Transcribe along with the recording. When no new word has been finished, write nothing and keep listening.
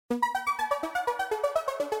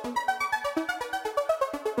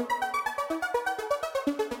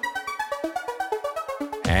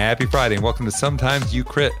Happy Friday and welcome to Sometimes You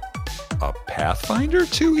Crit, a Pathfinder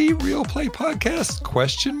 2E real play podcast,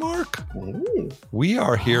 question mark? Ooh. We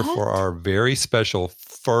are here for our very special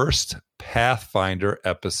first Pathfinder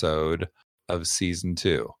episode of season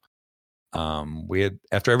 2. We had,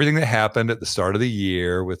 after everything that happened at the start of the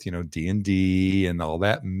year with, D&D and all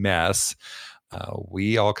that mess,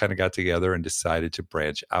 we all kind of got together and decided to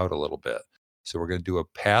branch out a little bit. So we're going to do a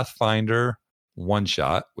Pathfinder one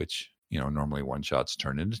shot, which normally one shots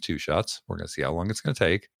turn into two shots. We're going to see how long it's going to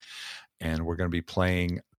take. And we're going to be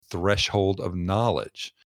playing Threshold of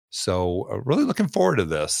Knowledge. So really looking forward to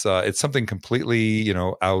this. It's something completely,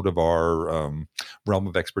 out of our realm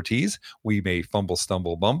of expertise. We may fumble,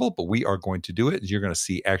 stumble, bumble, but we are going to do it. You're going to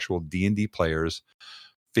see actual D&D players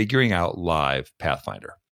figuring out live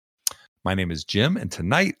Pathfinder. My name is Jim, and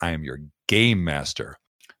tonight I am your game master.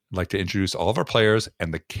 I'd like to introduce all of our players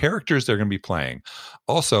and the characters they're going to be playing.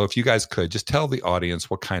 Also, if you guys could just tell the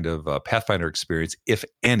audience what kind of Pathfinder experience, if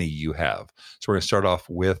any, you have. So we're going to start off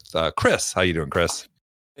with Chris. How you doing, Chris?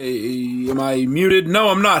 Hey, am I muted? No,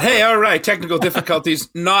 I'm not. Hey, all right. Technical difficulties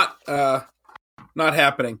not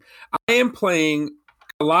happening. I am playing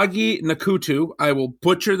Kalagi Nakutu. I will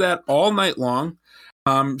butcher that all night long.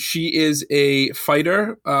 She is a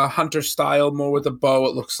fighter, hunter style, more with a bow,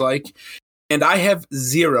 it looks like. And I have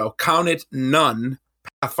 0, count it, none,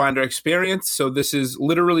 Pathfinder experience. So this is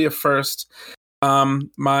literally a first.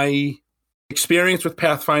 My experience with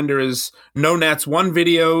Pathfinder is No Nats 1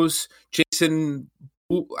 videos. Jason,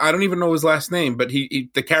 I don't even know his last name, but he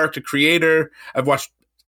the character creator. I've watched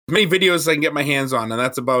as many videos as I can get my hands on, and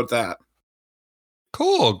that's about that.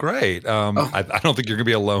 Cool, great. I don't think you're going to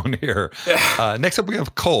be alone here. Next up, we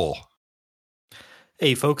have Cole.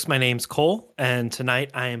 Hey folks, my name's Cole, and tonight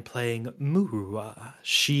I am playing Murua.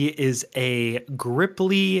 She is a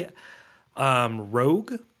Gripply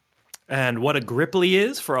rogue, and what a Gripply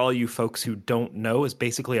is, for all you folks who don't know, is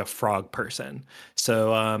basically a frog person.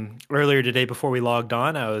 So earlier today, before we logged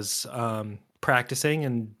on, I was practicing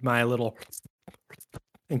in my little,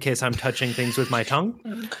 in case I'm touching things with my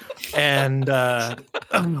tongue, and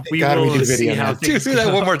we will see how things do that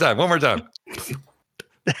go. One more time.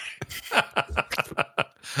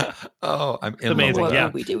 Oh, I'm in amazing. love with yeah.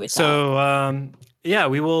 What we do with so,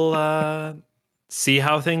 we will see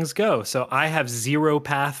how things go. So I have 0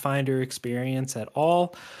 Pathfinder experience at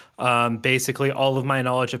all. Basically, all of my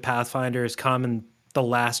knowledge of Pathfinder has come in the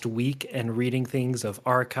last week and reading things of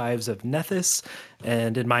Archives of Nethys.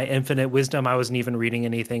 And in my infinite wisdom, I wasn't even reading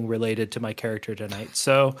anything related to my character tonight.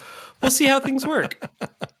 So we'll see how things work.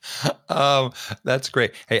 That's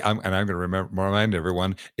great. Hey, I'm going to remind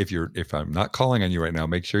everyone, if I'm not calling on you right now,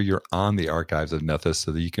 make sure you're on the Archives of Nethys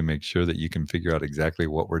so that you can make sure that you can figure out exactly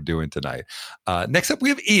what we're doing tonight. Next up, we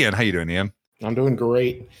have Ian. How you doing, Ian? I'm doing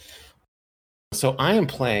great. So I am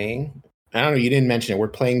playing, I don't know, you didn't mention it. We're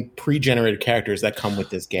playing pre-generated characters that come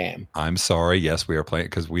with this game. I'm sorry. Yes, we are playing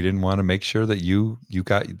because we didn't want to make sure that you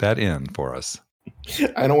got that in for us.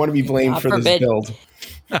 I don't want to be blamed for this build.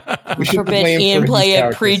 We forbid Ian play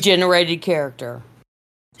a pre-generated character.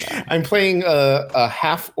 I'm playing a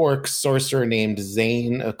half-orc sorcerer named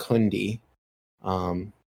Zane Akundi.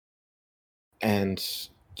 And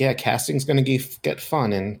yeah, casting's going to get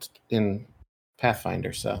fun in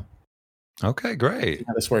Pathfinder, so. Okay, great.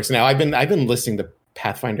 How this works. Now, I've been listening to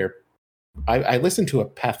Pathfinder. I listened to a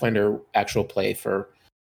Pathfinder actual play for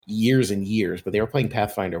years and years, but they were playing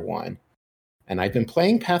Pathfinder 1. And I've been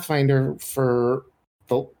playing Pathfinder for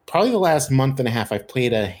probably the last month and a half. I've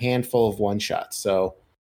played a handful of one-shots, so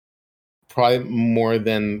probably more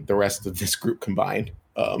than the rest of this group combined.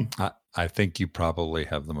 I think you probably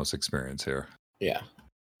have the most experience here. Yeah.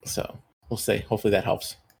 So we'll see. Hopefully that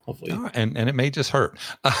helps. Hopefully. Oh, and it may just hurt.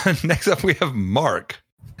 Next up, we have Mark.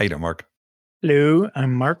 How you doing, Mark? Hello,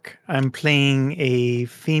 I'm Mark. I'm playing a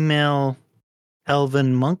female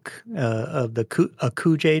elven monk of the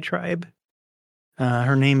Akuje tribe.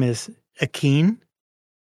 Her name is Akeen,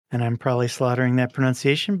 and I'm probably slaughtering that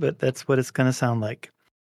pronunciation, but that's what it's going to sound like.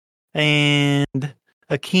 And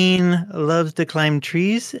Akeen loves to climb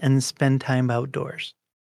trees and spend time outdoors.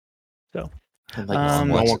 So...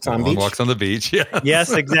 walks on the beach. Yeah.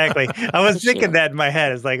 Yes, exactly. I was thinking that in my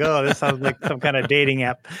head. It's like, oh, this sounds like some kind of dating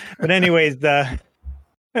app. But anyways,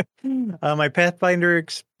 my Pathfinder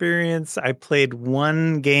experience, I played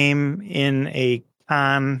one game in a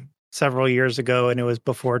con several years ago, and it was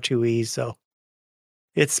before 2E, so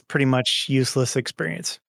it's pretty much useless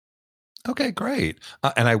experience. Okay, great.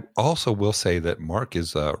 And I also will say that Mark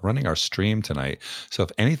is running our stream tonight. So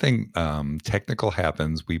if anything technical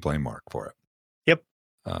happens, we blame Mark for it. Yep.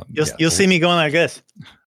 You'll see me going like this.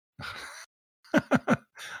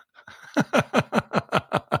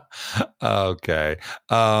 Okay.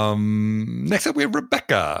 Next up, we have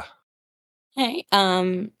Rebecca. Hey,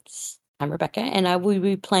 I'm Rebecca, and I will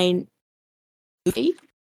be playing Luffy.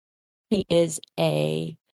 He is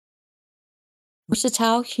a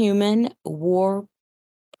versatile human war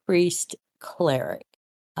priest cleric.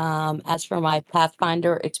 As for my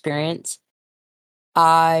Pathfinder experience,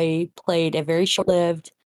 I played a very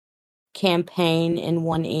short-lived campaign in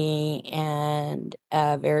 1E and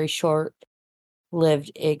a very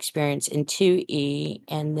short-lived experience in 2E,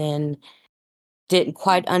 and then didn't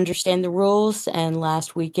quite understand the rules. And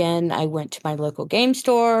last weekend, I went to my local game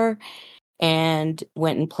store and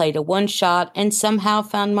went and played a one-shot and somehow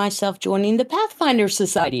found myself joining the Pathfinder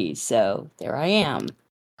Society. So there I am.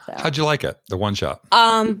 So, how'd you like it, the one-shot?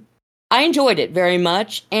 I enjoyed it very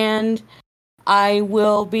much, and I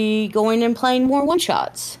will be going and playing more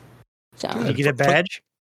one-shots. So, did you get a badge?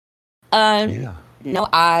 Yeah. No,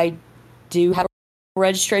 I do have a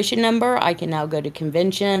registration number. I can now go to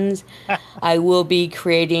conventions. I will be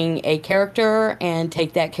creating a character and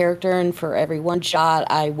take that character, and for every one-shot,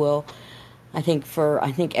 I will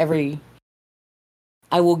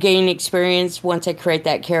gain experience once I create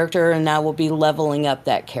that character, and I will be leveling up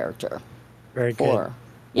that character. Very good.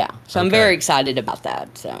 Yeah, so I'm very excited about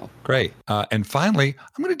that. So great. And finally,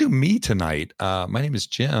 I'm going to do me tonight. My name is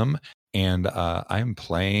Jim, and I'm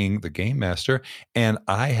playing the Game Master, and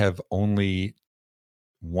I have only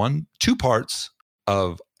two parts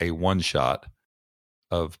of a one-shot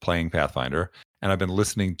of playing Pathfinder, and I've been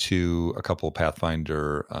listening to a couple of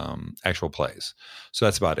Pathfinder actual plays. So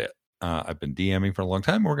that's about it. I've been DMing for a long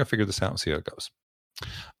time, and we're going to figure this out and see how it goes.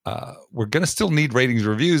 We're going to still need ratings and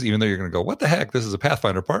reviews, even though you're going to go, what the heck? This is a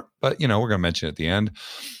Pathfinder part. But, we're going to mention it at the end.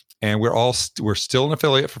 And we're still an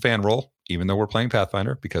affiliate for FanRoll, even though we're playing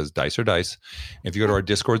Pathfinder, because dice are dice. If you go to our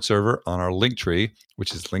Discord server on our Linktree,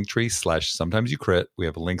 which is Linktree/SometimeSYouCrit, we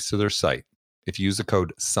have links to their site. If you use the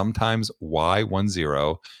code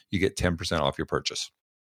SometimeSY10, you get 10% off your purchase.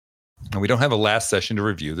 And we don't have a last session to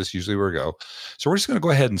review. This usually where we go. So we're just going to go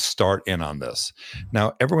ahead and start in on this.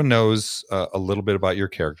 Now, everyone knows a little bit about your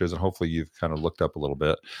characters, and hopefully you've kind of looked up a little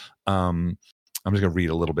bit. I'm just going to read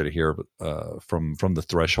a little bit here from the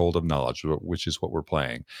Threshold of Knowledge, which is what we're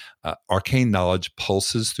playing. Arcane knowledge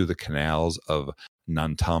pulses through the canals of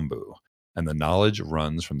Nantambu, and the knowledge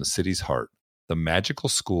runs from the city's heart, the magical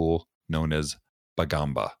school known as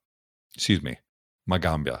Magamba.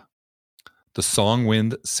 The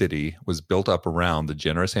Songwind City was built up around the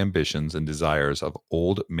generous ambitions and desires of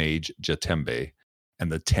old mage Jatembe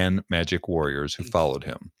and the 10 magic warriors who followed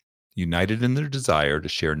him, united in their desire to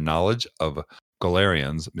share knowledge of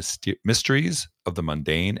Golarian's mysteries of the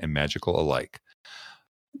mundane and magical alike.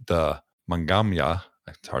 The Mangamya,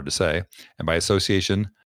 it's hard to say, and by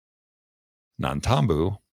association,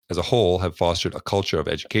 Nantambu, as a whole, have fostered a culture of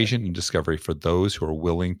education and discovery for those who are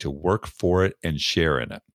willing to work for it and share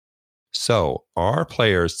in it. So our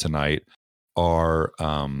players tonight are,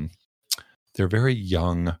 they're very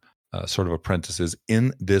young sort of apprentices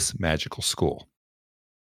in this magical school.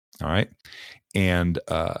 All right. And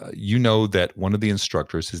you know that one of the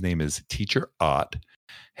instructors, his name is Teacher Ott,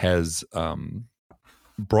 has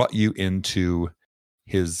brought you into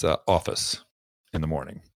his office in the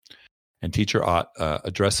morning. And Teacher Ott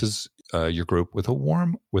addresses your group with a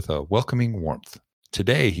welcoming warmth.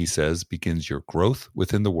 Today, he says, begins your growth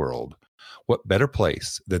within the world. What better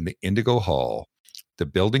place than the Indigo Hall, the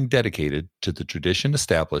building dedicated to the tradition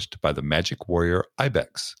established by the magic warrior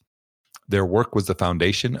Ibex. Their work was the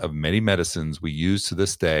foundation of many medicines we use to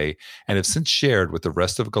this day and have since shared with the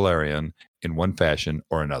rest of Golarion in one fashion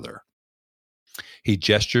or another. He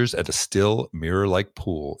gestures at a still mirror-like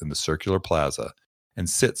pool in the circular plaza and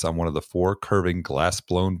sits on one of the 4 curving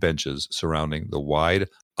glass-blown benches surrounding the wide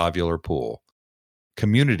ovular pool.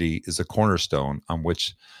 Community is a cornerstone on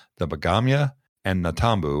which the Magamya and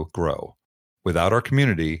Natambu grow. Without our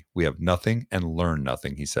community, we have nothing and learn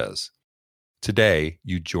nothing, he says. Today,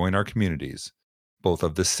 you join our communities, both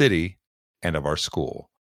of the city and of our school.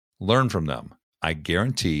 Learn from them. I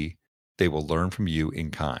guarantee they will learn from you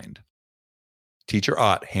in kind. Teacher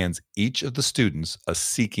Ott hands each of the students a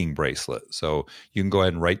seeking bracelet. So you can go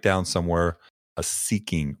ahead and write down somewhere a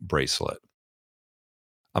seeking bracelet.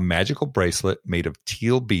 A magical bracelet made of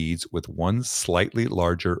teal beads with one slightly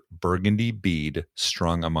larger burgundy bead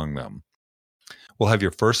strung among them. We'll have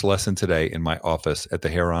your first lesson today in my office at the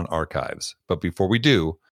Heron Archives. But before we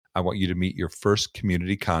do, I want you to meet your first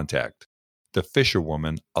community contact, the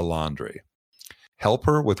fisherwoman Alandri. Help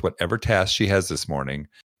her with whatever task she has this morning,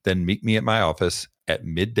 then meet me at my office at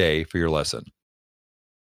midday for your lesson.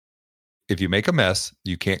 If you make a mess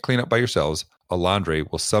you can't clean up by yourselves, Alandri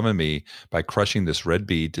will summon me by crushing this red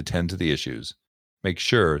bead to tend to the issues. Make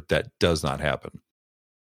sure that does not happen.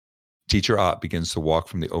 Teacher Ott begins to walk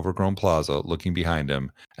from the overgrown plaza, looking behind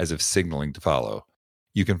him as if signaling to follow.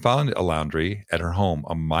 You can find Alandri at her home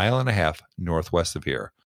 1.5 miles northwest of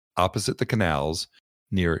here, opposite the canals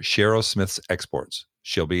near Cheryl Smith's Exports.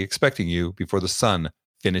 She'll be expecting you before the sun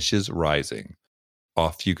finishes rising.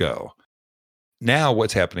 Off you go. Now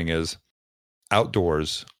what's happening is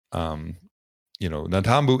outdoors,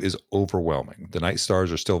 Natambu is overwhelming. The night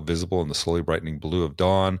stars are still visible in the slowly brightening blue of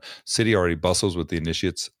dawn. City already bustles with the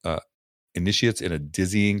initiates in a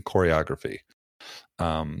dizzying choreography.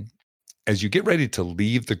 As you get ready to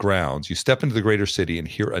leave the grounds, you step into the greater city and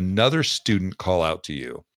hear another student call out to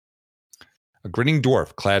you. A grinning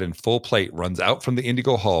dwarf clad in full plate runs out from the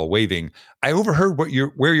Indigo Hall, waving, "I overheard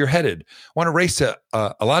where you're headed. Want to race to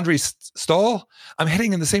Alandri's stall? I'm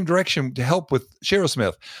heading in the same direction to help with Cheryl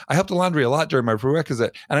Smith. I helped Alandri a lot during my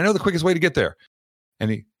prerequisite, and I know the quickest way to get there."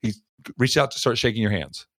 And he reached out to start shaking your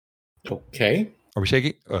hands. Okay. Are we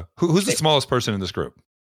shaking? Who's the smallest person in this group?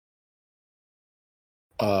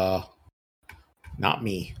 Not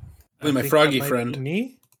me. My froggy friend.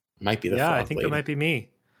 Me? Might be the Yeah, frog I think lady. it might be me.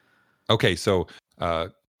 Okay, so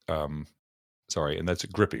sorry, and that's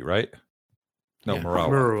Grippy, right? No, Yeah.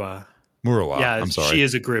 Murawa. Yeah, I'm sorry. she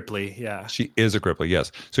is a Gripply. Yeah. She is a Gripply,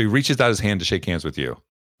 yes. So he reaches out his hand to shake hands with you.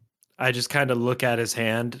 I just kind of look at his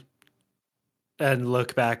hand and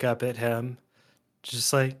look back up at him.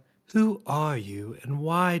 Just like, who are you and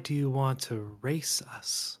why do you want to race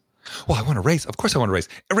us? Well, I want to race. Of course I want to race.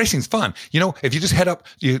 Racing's fun. If you just head up,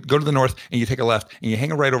 you go to the north and you take a left and you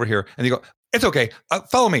hang a right over here and you go, "It's okay.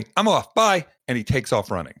 Follow me. I'm off. Bye." And he takes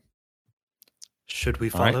off running. Should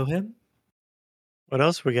we All right. follow him? What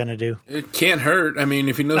else are we gonna do? It can't hurt. I mean,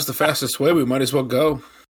 if he knows the fastest way, we might as well go.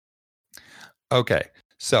 Okay.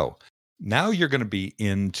 So now you're going to be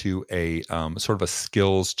into a sort of a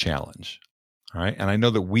skills challenge. All right. And I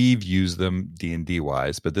know that we've used them D&D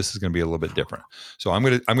wise, but this is going to be a little bit different. So I'm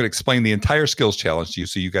going to explain the entire skills challenge to you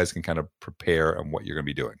so you guys can kind of prepare on what you're going to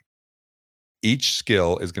be doing. Each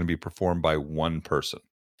skill is going to be performed by one person.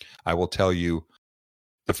 I will tell you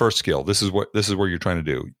the first skill. This is where you're trying to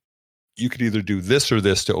do. You could either do this or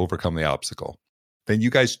this to overcome the obstacle. Then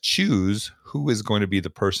you guys choose who is going to be the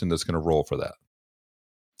person that's going to roll for that.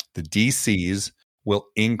 The DCs will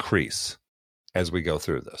increase as we go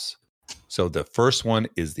through this. So the first one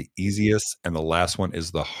is the easiest and the last one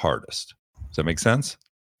is the hardest. Does that make sense?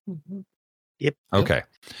 Mhm. Yep. Okay.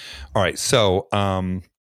 All right. So,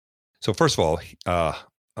 first of all,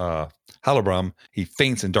 Halabram, he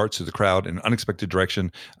feints and darts through the crowd in an unexpected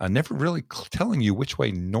direction, never really telling you which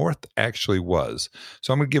way north actually was.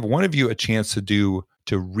 So I'm going to give one of you a chance to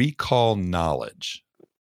recall knowledge.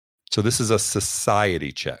 So this is a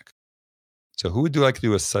society check. So who would like to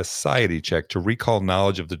do a society check to recall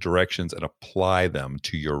knowledge of the directions and apply them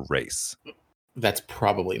to your race? That's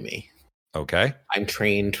probably me. Okay. I'm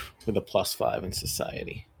trained with a +5 in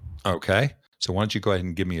society. Okay. So why don't you go ahead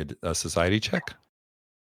and give me a society check?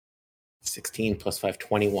 16 + 5,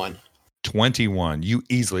 21. 21. You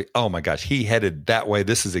easily, oh my gosh, he headed that way.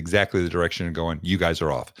 This is exactly the direction you're going. You guys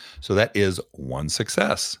are off. So that is one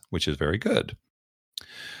success, which is very good.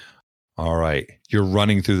 All right. You're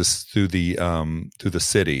running through the city.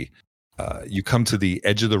 You come to the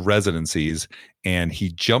edge of the residencies and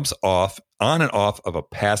he jumps on and off of a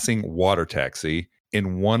passing water taxi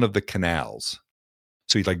in one of the canals.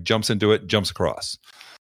 So he jumps into it, jumps across.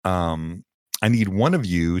 I need one of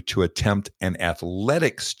you to attempt an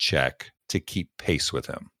athletics check to keep pace with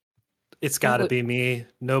him. It's got to be me.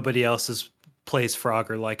 Nobody else plays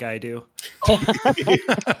Frogger like I do.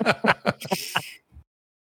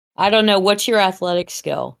 I don't know. What's your athletic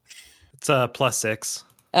skill? It's a +6.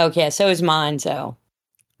 Okay, so is mine. So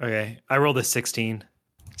Okay, I rolled a 16.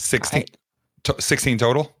 16, 16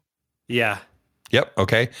 total? Yeah. Yep.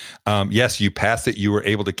 Okay. Yes, you passed it. You were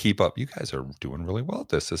able to keep up. You guys are doing really well at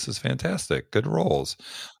this. This is fantastic. Good rolls.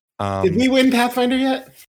 Did we win Pathfinder yet?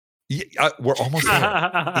 Yeah, we're almost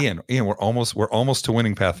there. Ian, we're almost to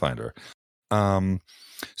winning Pathfinder.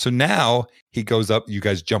 So now he goes up. You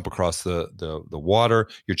guys jump across the water.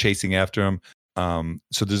 You're chasing after him.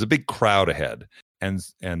 So there's a big crowd ahead, and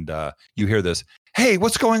you hear this. Hey,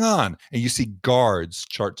 what's going on? And you see guards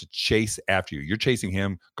start to chase after you. You're chasing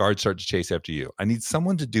him. Guards start to chase after you. I need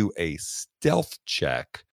someone to do a stealth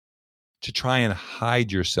check to try and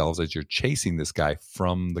hide yourselves as you're chasing this guy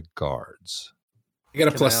from the guards. I got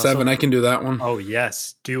a Can plus I also- 7. I can do that one. Oh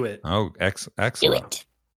yes, do it. Oh, Do excellent. it.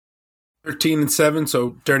 13 and 7,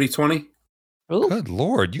 so dirty 20. Ooh. Good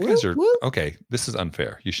Lord. You guys Woo, are woo. okay. This is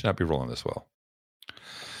unfair. You should not be rolling this well.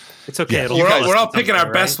 It's okay. Yeah, It'll you We're, guys- all, we're all something, picking our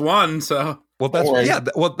right? best one, so. Well, that's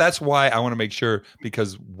Or- that's why I want to make sure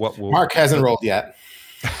because what will Mark hasn't rolled yet.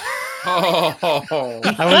 Oh.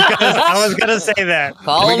 I was gonna say that.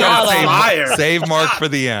 Call We him gotta out save on Mark. it. Fire. save Mark for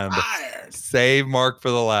the end. Fired. Save Mark for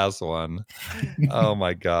the last one. Oh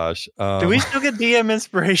my gosh. Do we still get DM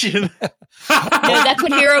inspiration? No, that's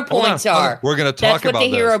what hero Hold on, points hold on. are. We're going to That's talk what about the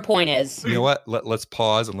hero this. point is. You know what? Let's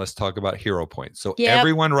pause and let's talk about hero points. So Yep.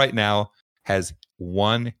 everyone right now has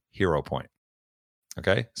 1 hero point.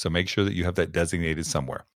 Okay? So make sure that you have that designated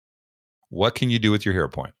somewhere. What can you do with your hero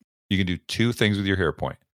point? You can do 2 things with your hero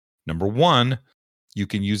point. Number 1, you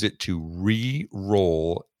can use it to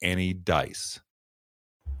re-roll any dice.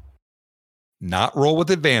 Not roll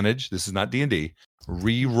with advantage. This is not D&D.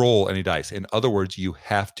 Re-roll any dice. In other words, you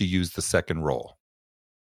have to use the second roll.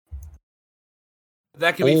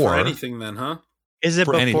 That could be for Or- anything then, huh? Is it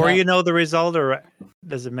For before anything. you know the result, or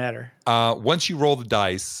does it matter? Once you roll the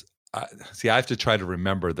dice, see, I have to try to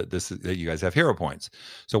remember that that you guys have hero points.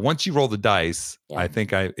 So once you roll the dice, Yeah. I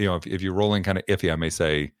think if you're rolling kind of iffy, I may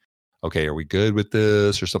say, "Okay, are we good with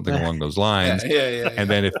this?" or something along those lines. Yeah. And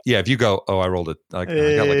then if you go, "Oh, I rolled I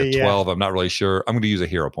got like a Yeah. 12. I'm not really sure. I'm going to use a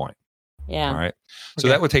hero point." Yeah. All right. So Okay.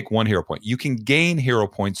 that would take 1 hero point. You can gain hero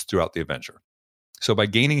points throughout the adventure. So by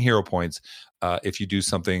gaining hero points, if you do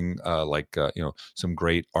something like some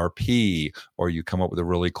great RP, or you come up with a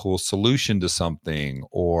really cool solution to something,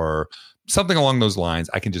 or something along those lines,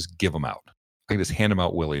 I can just give them out. I can just hand them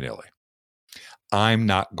out willy nilly. I'm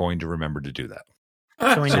not going to remember to do that.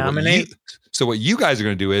 Can we So what nominate? what you guys are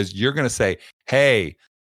going to do is you're going to say, "Hey,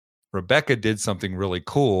 Rebecca did something really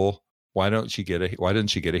cool. Why didn't she get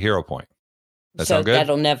a hero point?" That So sound good?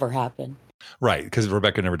 that'll never happen. Right, because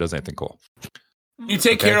Rebecca never does anything cool. You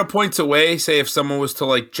take Okay. hero points away, say if someone was to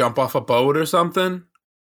like jump off a boat or something.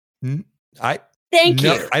 Thank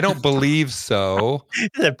you. I don't believe so.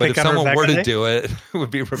 But Pick if on someone were Rebecca to Day? do it, it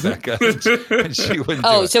would be Rebecca, and she wouldn't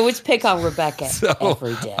Oh, do it. so it's pick on Rebecca So,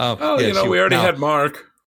 every day. Oh, yeah, we already now, had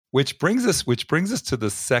Mark. which brings us to the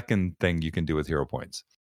second thing you can do with hero points.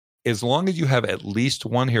 As long as you have at least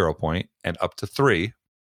 1 hero point and up to 3,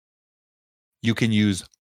 you can use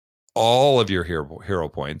all of your hero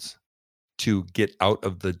points to get out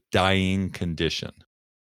of the dying condition.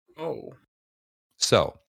 Oh.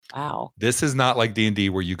 So Wow. this is not like D&D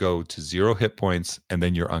where you go to 0 hit points and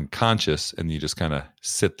then you're unconscious and you just kind of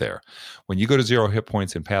sit there. When you go to 0 hit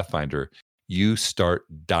points in Pathfinder, you start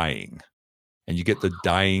dying and you get the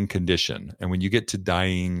dying condition. And when you get to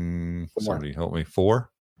dying, 4. somebody help me, 4?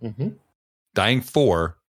 Mm-hmm. Dying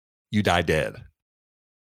 4, you die dead.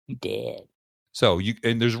 You did. So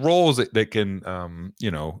and there's rolls that can,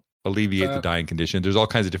 alleviate the Uh, dying condition. There's all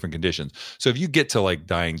kinds of different conditions. So if you get to like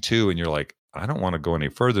dying 2 and you're like, I don't want to go any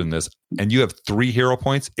further than this, and you have 3 hero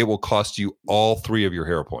points, it will cost you all 3 of your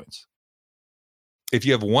hero points. If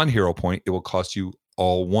you have 1 hero point, it will cost you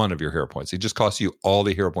all 1 of your hero points. It just costs you all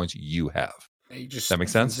the hero points you have. You just That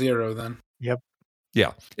makes sense? 0 then.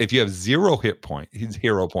 Yeah. If you have 0 hero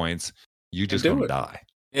points, you just do gonna it. die.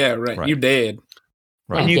 Yeah, right. Right. You dead.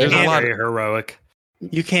 Right. And you There's a can't- lot Very heroic.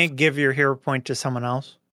 You can't give your hero point to someone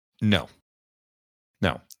else. No.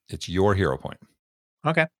 It's your hero point.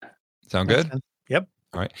 Okay. Sound Makes good? sense. Yep.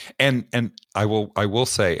 All right. And I will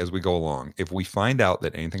say as we go along, if we find out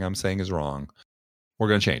that anything I'm saying is wrong, we're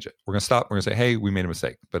going to change it. We're going to stop. We're going to say, "Hey, we made a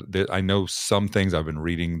mistake." But I know some things. I've been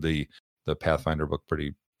reading the Pathfinder book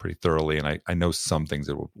pretty thoroughly, and I know some things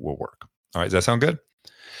that will work. All right. Does that sound good?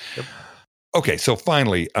 Yep. Okay. So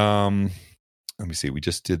finally, let me see. We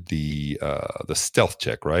just did the stealth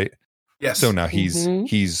check, right? Yes. So now he's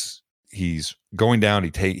going down.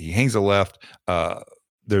 He hangs a left.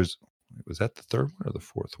 Was that the third one or the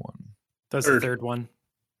fourth one? That's Third. the third one.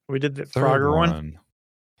 We did the Third Frogger one.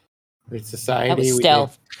 It's society. That was we did-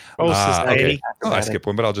 stealth. Oh, Ah, society. okay. Oh, I skipped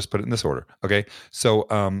one, but I'll just put it in this order. Okay. So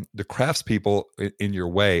the craftspeople in your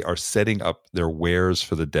way are setting up their wares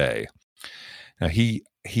for the day. Now he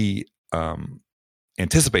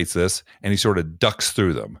anticipates this and he sort of ducks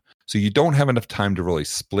through them. So you don't have enough time to really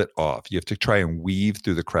split off. You have to try and weave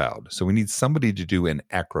through the crowd. So we need somebody to do an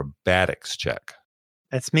acrobatics check.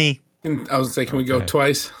 That's me. I was going to say, can we go Okay.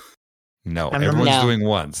 twice? No, I'm the- everyone's No. doing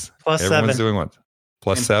once. Plus Everyone's 7. doing once.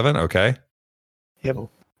 Plus 7. Okay.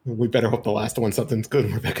 We better hope the last one something's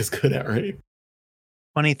good Rebecca's good at, right?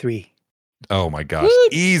 23. Oh my gosh. Woo!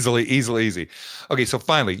 Easy. Okay, so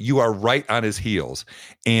finally you are right on his heels.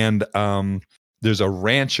 And there's a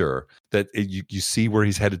rancher that you see where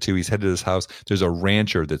he's headed to. He's headed to this house. There's a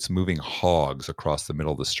rancher that's moving hogs across the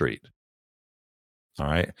middle of the street. All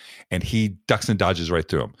right. And he ducks and dodges right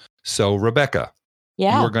through them. So, Rebecca, you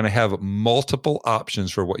Yeah. are going to have multiple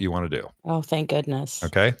options for what you want to do. Oh, thank goodness.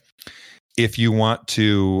 Okay. If you want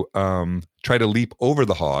to try to leap over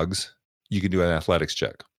the hogs, you can do an athletics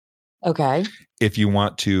check. Okay. If you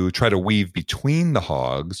want to try to weave between the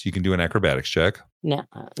hogs, you can do an acrobatics check. No.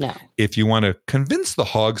 If you want to convince the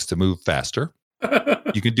hogs to move faster,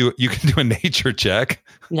 you can do a nature check.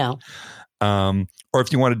 No. Or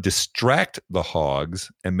if you want to distract the hogs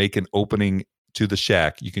and make an opening to the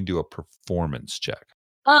shack, you can do a performance check.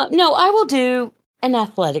 No, I will do an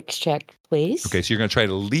athletics check, please. Okay, so you're going to try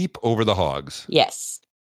to leap over the hogs. Yes.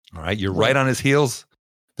 All right, you're right on his heels.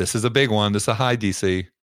 This is a big one. This is a high DC.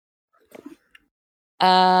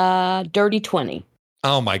 Dirty 20.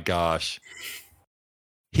 Oh my gosh.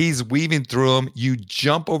 He's weaving through them. You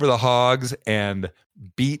jump over the hogs and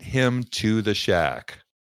beat him to the shack.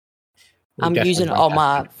 I'm using all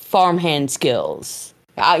my farmhand skills.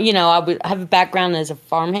 I have a background as a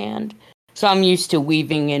farmhand, so I'm used to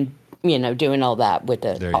weaving and doing all that with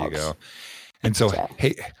the There hogs. you go. And so,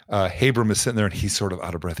 Habram is sitting there, and he's sort of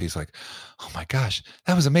out of breath. He's like, "Oh my gosh,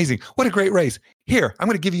 that was amazing! What a great race! Here, I'm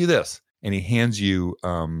going to give you this." And he hands you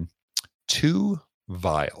 2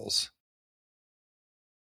 vials.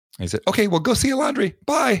 And he said, "Okay, well, go see Alandri.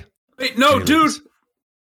 Bye." Wait, no, dude.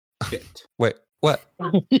 Wait, what?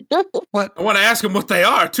 What? I want to ask him what they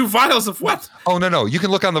are. 2 vials of what? Oh, no. You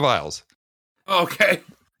can look on the vials. Okay.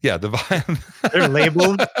 Yeah, the vial. They're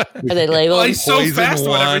labeled. Are they labeled? Well, he's so Poison fast with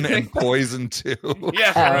 1 everything. and poison 2.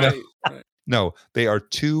 Yeah, right. No, they are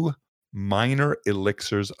 2 minor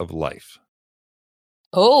elixirs of life.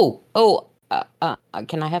 Can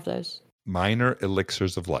I have those? Minor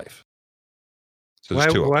elixirs of life. So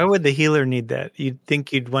there's 2 of Why them. would the healer need that? You'd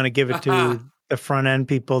think you'd want to give it to the front end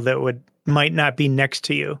people that might not be next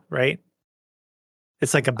to you, right?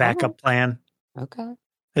 It's like a backup plan. Okay.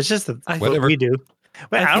 It's just what Whatever. we do.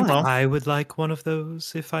 Well, I don't know. I would like one of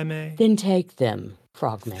those, if I may. Then take them,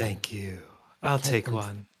 Frogman. Thank you. I'll take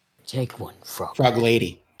one. Take one, Frog. Frog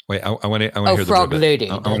lady. Wait, I want to hear the Frog throat. lady.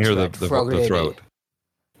 I want to hear That's the right, Frog lady. throat.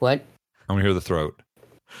 What? I want to hear the throat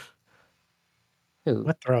Who?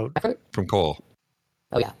 What throat? from Cole.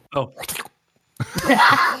 Oh yeah. Oh,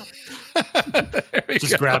 There we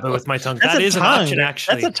just go. grab it with my tongue. That's That a is an tongue. option,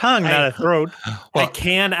 actually. That's a tongue, not a throat. I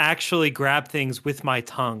can actually grab things with my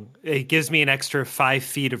tongue. It gives me an extra 5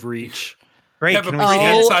 feet of reach. Great. Have a Can we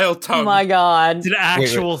prehensile tongue. Oh my god. It's an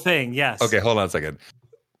actual thing, yes. Okay, hold on a second.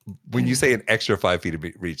 When you say an extra 5 feet of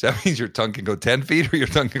reach, that means your tongue can go 10 feet or your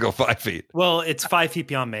tongue can go 5 feet. Well, it's 5 feet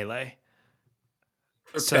beyond melee.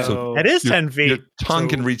 Okay. So It is 10 Your feet. tongue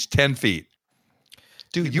can reach 10 feet.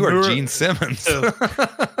 Dude, you are Gene Simmons.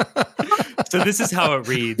 So this is how it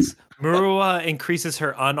reads. Murua increases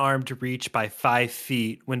her unarmed reach by 5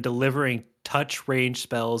 feet when delivering touch range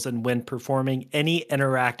spells and when performing any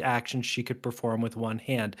interact action she could perform with one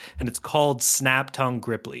hand. And it's called Snap Tongue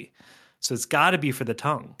Gripply. So it's got to be for the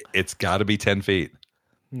tongue. It's got to be 10 feet.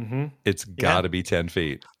 Mm-hmm. It's got to be 10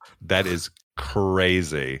 feet. That is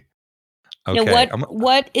crazy. Okay. Now,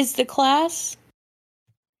 what is the class?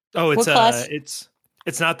 Oh, What class?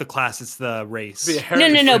 it's not the class, it's the race. Be a No.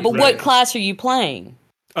 heritage But race. what class are you playing?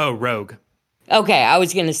 Oh, rogue. Okay, I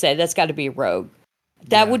was gonna say that's got to be a rogue.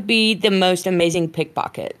 That Yeah. would be the most amazing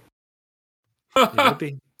pickpocket. It would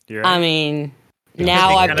be. You're I right. mean, Yeah, now I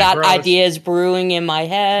think I've kinda got gross. ideas brewing in my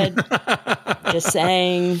head. Just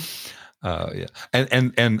saying. Yeah.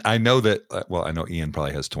 And I know that, I know Ian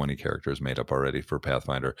probably has 20 characters made up already for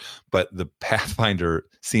Pathfinder, but the Pathfinder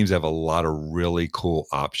seems to have a lot of really cool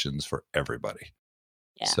options for everybody.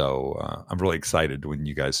 Yeah. So I'm really excited when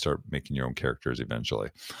you guys start making your own characters eventually.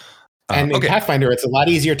 And in okay. Pathfinder, it's a lot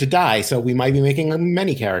easier to die, so we might be making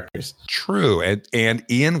many characters. True. And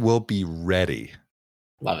Ian will be ready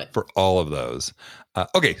Love it. for all of those.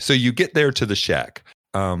 Okay, so you get there to the shack.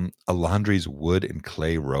 Alandri's wood and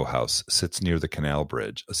clay row house sits near the canal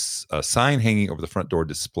bridge, a sign hanging over the front door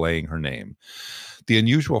displaying her name. The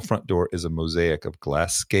unusual front door is a mosaic of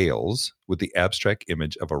glass scales with the abstract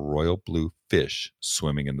image of a royal blue fish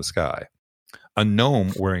swimming in the sky. A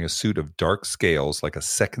gnome wearing a suit of dark scales like a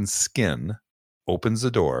second skin opens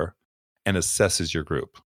the door and assesses your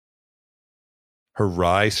group. Her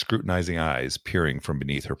wry, scrutinizing eyes peering from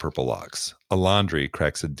beneath her purple locks. Alandri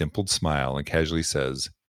cracks a dimpled smile and casually says,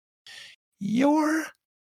 "You're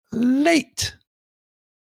late."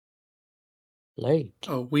 Late.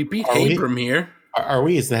 Oh, we beat Are we? Abram here. Are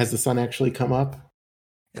we? Has the sun actually come up?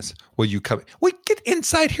 Yes. Will you come? Wait, get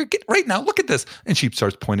inside here. Get right now. Look at this. And she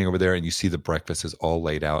starts pointing over there, and you see the breakfast is all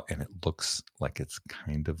laid out, and it looks like it's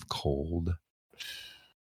kind of cold.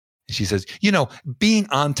 And she says, being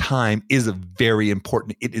on time is very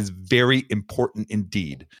important. It is very important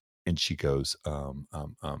indeed. And she goes,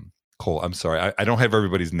 Cole, I'm sorry. I don't have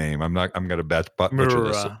everybody's name. I'm going to butcher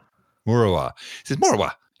this. Murua. He says,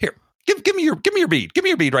 Murua, here, give me your bead. Give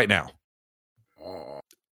me your bead right now.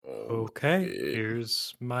 Okay,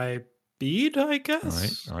 here's my bead, I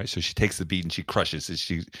guess. All right. So she takes the bead and she crushes it.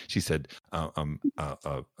 She said,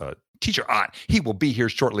 Teacher Ott, he will be here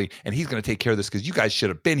shortly, and he's going to take care of this because you guys should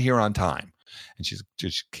have been here on time. And she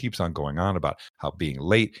keeps on going on about how being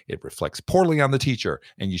late, it reflects poorly on the teacher,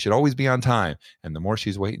 and you should always be on time. And the more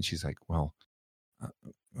she's waiting, she's like, well,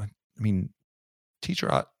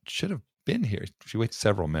 Teacher Ott should have been here. She waits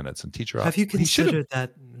several minutes, and Teacher Ott, have you considered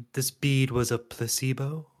that this bead was a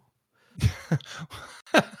placebo?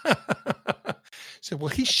 So, well,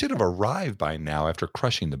 he should have arrived by now after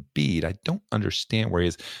crushing the bead. I don't understand where he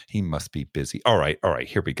is. He must be busy. All right.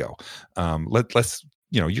 Here we go. Let's.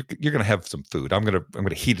 You're going to have some food. I'm going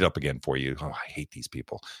to heat it up again for you. Oh, I hate these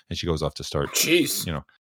people. And she goes off to start. Jeez.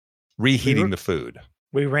 Reheating the food.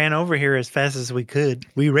 We ran over here as fast as we could.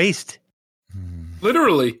 We raced.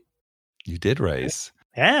 Literally. You did race.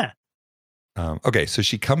 Yeah. Okay, so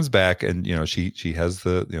she comes back, and she has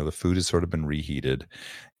the food has sort of been reheated,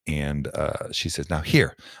 and she says, "Now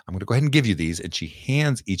here, I'm going to go ahead and give you these." And she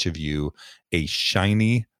hands each of you a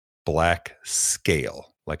shiny black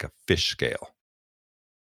scale, like a fish scale.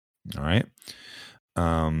 All right,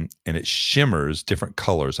 and it shimmers different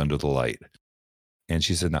colors under the light. And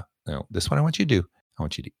she said, "Now, this is what I want you to do. I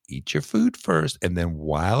want you to eat your food first, and then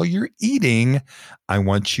while you're eating, I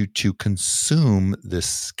want you to consume this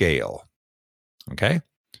scale." Okay,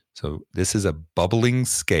 so this is a bubbling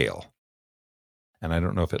scale. And I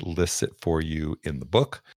don't know if it lists it for you in the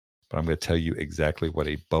book, but I'm going to tell you exactly what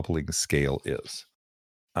a bubbling scale is.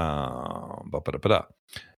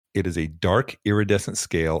 It is a dark iridescent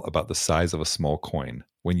scale about the size of a small coin.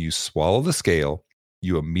 When you swallow the scale,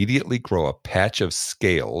 you immediately grow a patch of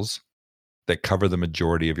scales that cover the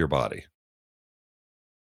majority of your body.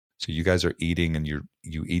 So you guys are eating, and you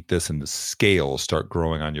eat this, and the scales start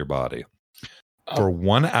growing on your body. For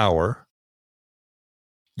 1 hour,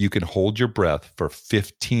 you can hold your breath for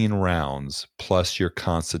 15 rounds plus your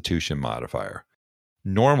constitution modifier.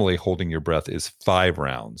 Normally, holding your breath is 5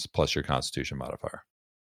 rounds plus your constitution modifier.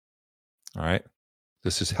 All right?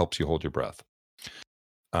 This just helps you hold your breath.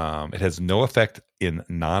 It has no effect in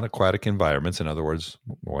non-aquatic environments. In other words,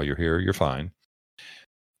 while you're here, you're fine.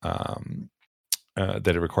 That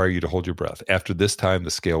it require you to hold your breath. After this time,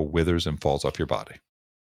 the scale withers and falls off your body.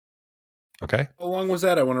 Okay? How long was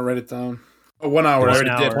that? I want to write it down. Oh, 1 hour. I already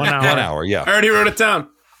did. 1 hour. 1 hour, yeah. I already wrote it down.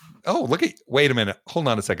 Oh, wait a minute. Hold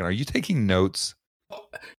on a second. Are you taking notes?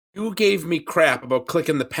 You gave me crap about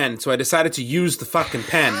clicking the pen, so I decided to use the fucking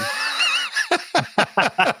pen.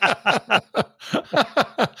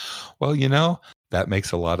 Well, that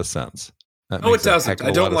makes a lot of sense. No, it doesn't. I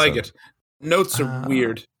don't like it. Notes are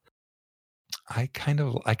weird. I kind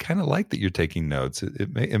of like that you're taking notes.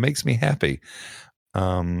 It makes me happy.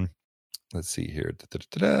 Let's see here.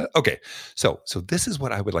 Okay, so this is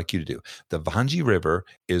what I would like you to do. The Vanji River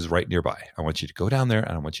is right nearby. I want you to go down there,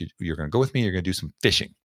 and you're going to go with me. You're going to do some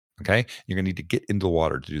fishing. Okay, you're going to need to get into the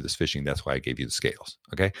water to do this fishing. That's why I gave you the scales.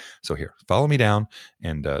 Okay, so here, follow me down.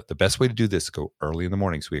 And the best way to do this is go early in the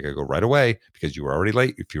morning. So we got to go right away because you were already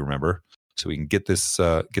late, if you remember. So we can get this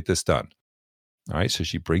done. All right. So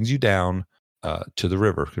she brings you down to the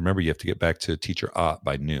river. Remember, you have to get back to Teacher Ott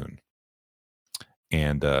by noon.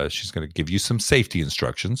 And she's going to give you some safety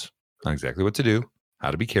instructions on exactly what to do,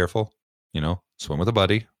 how to be careful, swim with a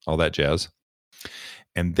buddy, all that jazz.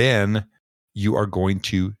 And then you are going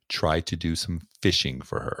to try to do some fishing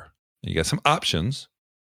for her. You got some options.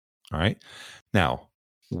 All right. Now,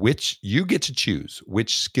 which you get to choose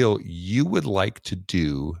which skill you would like to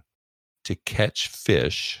do to catch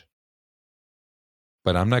fish.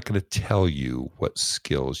 But I'm not going to tell you what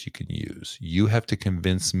skills you can use. You have to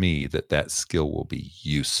convince me that skill will be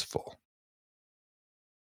useful.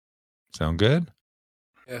 Sound good?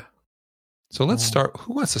 Yeah. So let's start.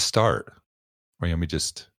 Who wants to start? Or let me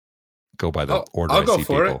just go by the order I'll I go see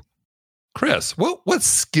for people. it. Chris, what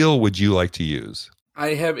skill would you like to use?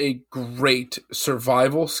 I have a great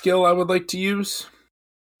survival skill I would like to use.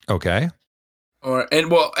 Okay.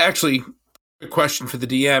 Actually, a question for the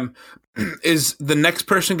DM. Is the next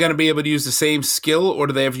person going to be able to use the same skill, or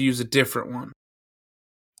do they have to use a different one?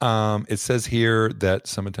 It says here that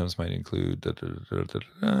some attempts might include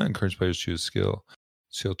encourage players to choose skill.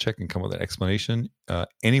 So you'll check and come with an explanation.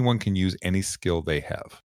 Anyone can use any skill they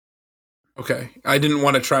have. Okay. I didn't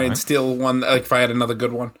want to try and steal one, like if I had another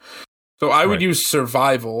good one. So I would use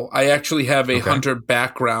survival. I actually have a hunter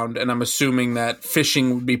background, and I'm assuming that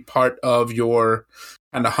fishing would be part of your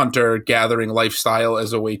kind of hunter-gathering lifestyle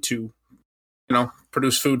as a way to,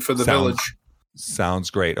 produce food for the village.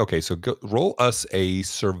 Sounds great. Okay, so roll us a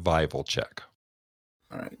survival check.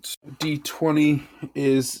 All right. So D20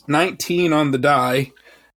 is 19 on the die,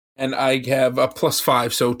 and I have a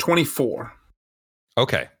 +5, so 24.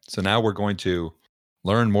 Okay, so now we're going to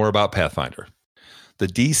learn more about Pathfinder. The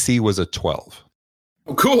DC was a 12.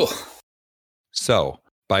 Oh, cool. So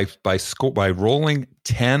by rolling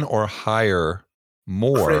 10 or higher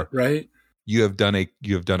more, right? You have done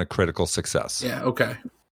a critical success. Yeah. Okay.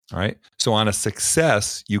 All right. So on a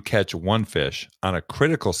success, you catch 1 fish. On a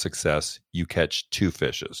critical success, you catch 2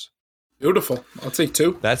 fishes. Beautiful. I'll take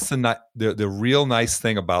 2. That's the real nice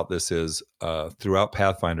thing about this is throughout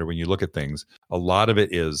Pathfinder, when you look at things, a lot of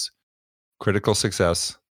it is critical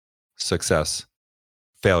success,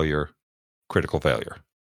 failure, critical failure.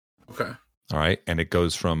 Okay. All right. And it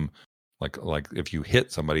goes from like if you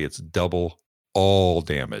hit somebody, it's double all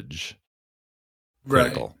damage.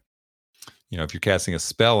 Critical. Right. If you're casting a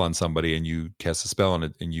spell on somebody and you cast a spell on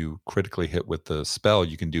it and you critically hit with the spell,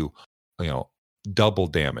 you can do, double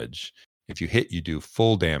damage. If you hit, you do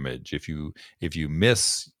full damage. If you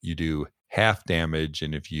miss, you do half damage.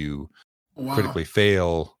 And if you critically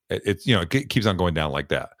fail, it keeps on going down like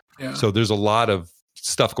that. Yeah. So there's a lot of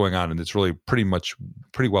stuff going on, and it's really pretty well,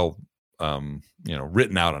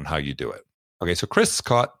 written out on how you do it. Okay, so Chris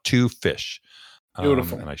caught 2 fish.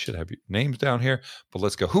 Beautiful. And I should have your names down here, but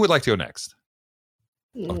let's go. Who would like to go next?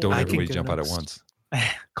 Oh, don't everybody jump out at once.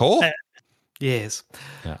 Cole? Yes.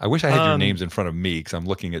 Yeah, I wish I had your names in front of me because I'm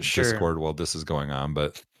looking at Discord while this is going on.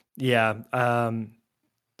 But yeah.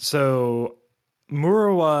 So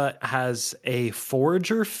Murawa has a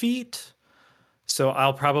forager feat. So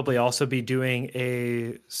I'll probably also be doing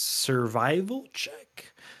a survival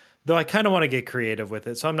check, though I kind of want to get creative with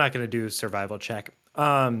it. So I'm not going to do a survival check.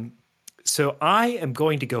 So I am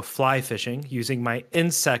going to go fly fishing using my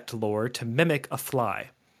insect lore to mimic a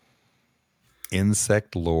fly.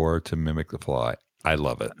 Insect lore to mimic the fly. I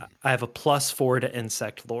love it. I have a +4 to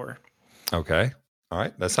insect lore. Okay. All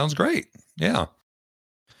right. That sounds great. Yeah.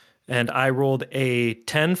 And I rolled a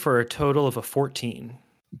 10 for a total of a 14.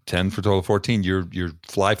 10 for a total of 14. You're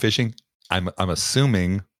fly fishing. I'm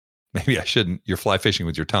assuming, maybe I shouldn't. You're fly fishing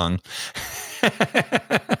with your tongue.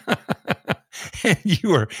 And you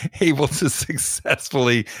were able to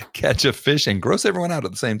successfully catch a fish and gross everyone out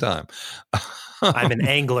at the same time. I'm an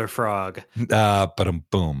angler frog.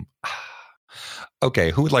 Boom.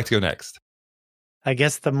 Okay, who would like to go next? I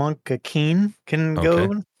guess the monk Akeen can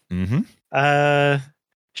go. Mm-hmm.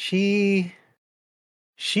 She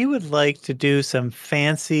would like to do some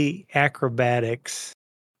fancy acrobatics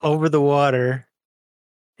over the water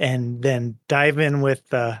and then dive in with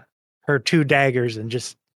her 2 daggers and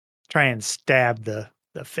just try and stab the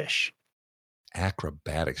fish.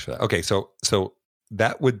 Acrobatics for that. Okay, so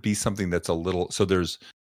that would be something that's a little. So there's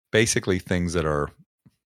basically things that are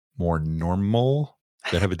more normal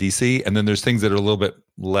that have a DC, and then there's things that are a little bit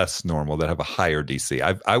less normal that have a higher DC.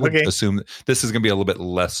 I would assume that this is going to be a little bit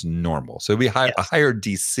less normal, so it'd be a higher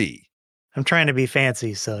DC. I'm trying to be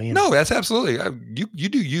fancy, so No, that's absolutely you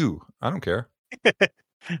do you. I don't care.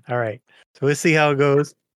 All right, so we'll see how it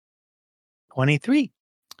goes. 23.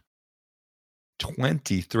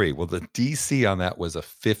 23. Well, the DC on that was a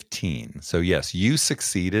 15. So yes, you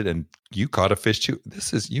succeeded and you caught a fish too.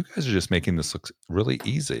 You guys are just making this look really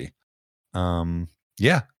easy.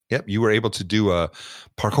 Yeah. Yep. You were able to do a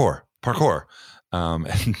parkour,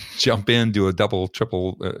 and jump in, do a double,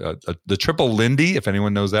 triple, the triple Lindy, if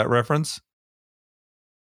anyone knows that reference.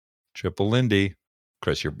 Triple Lindy.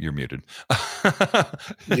 Chris, you're muted. Back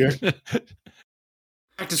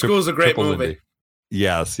to School is a great movie. Lindy.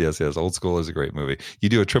 Yes. Old School is a great movie. You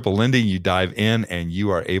do a triple Lindy, you dive in, and you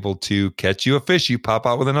are able to catch you a fish. You pop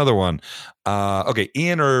out with another one. Okay,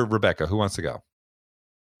 Ian or Rebecca, who wants to go?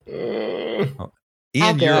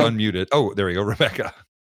 Ian, you're unmuted. Oh, there we go, Rebecca.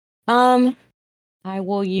 I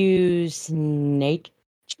will use nature.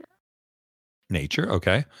 Nature,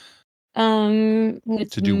 okay.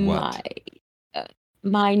 With to do what?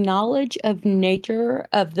 My knowledge of nature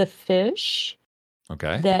of the fish.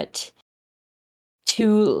 Okay.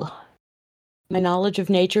 My knowledge of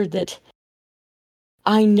nature that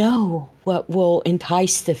I know what will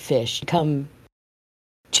entice the fish to come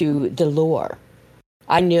to the lure.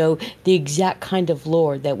 I know the exact kind of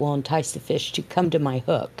lure that will entice the fish to come to my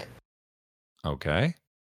hook. Okay.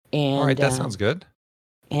 And all right, that sounds good.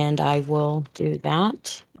 and I will do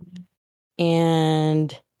that.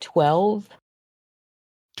 And 12.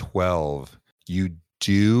 12. You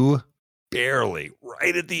do barely,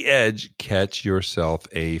 right at the edge, catch yourself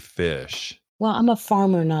a fish. Well, I'm a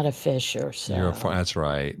farmer, not a fisher. So That's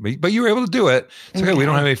right. But you were able to do it. It's okay. We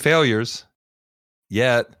don't have any failures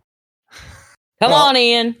yet. Come on,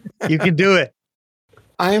 Ian. You can do it.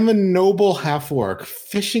 I'm a noble half-orc.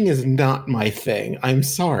 Fishing is not my thing. I'm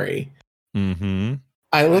sorry. Mm-hmm.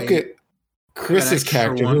 I look at Chris's extra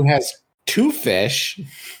character one. who has 2 fish.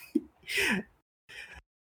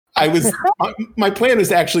 My plan was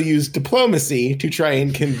to actually use diplomacy to try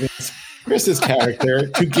and convince Chris's character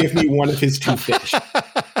to give me one of his 2 fish.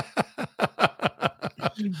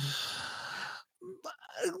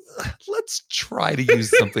 Let's try to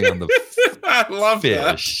use something on the I love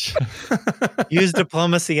fish. Use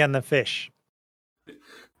diplomacy on the fish.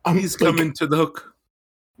 He's coming to the hook.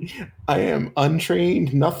 I am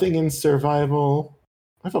untrained, nothing in survival.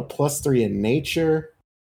 I have a +3 in nature.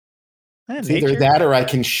 It's either that or I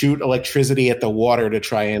can shoot electricity at the water to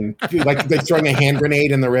try and like throwing a hand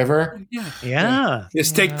grenade in the river. Yeah.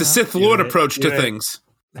 Just take the Sith Lord approach to things.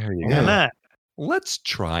 There you Why go. not? Let's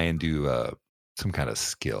try and do some kind of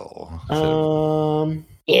skill. Do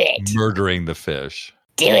it. Murdering the fish.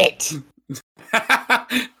 Do it.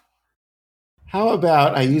 How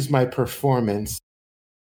about I use my performance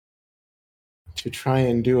to try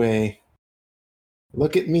and do a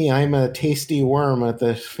look at me, I'm a tasty worm at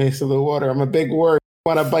the face of the water. I'm a big worm.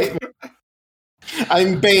 You want to bite me?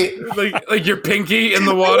 I'm bait. like your pinky in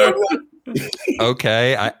the water.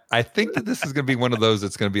 Okay. I think that this is going to be one of those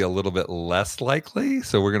that's going to be a little bit less likely.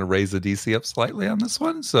 So we're going to raise the DC up slightly on this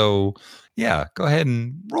one. So yeah, go ahead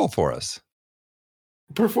and roll for us.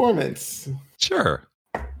 Performance. Sure.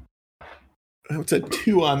 It's a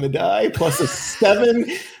 2 on the die plus a 7.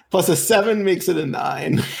 Plus a 7 makes it a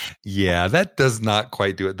 9. Yeah, that does not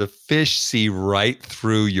quite do it. The fish see right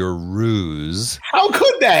through your ruse. How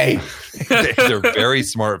could they? They're very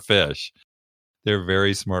smart fish. They're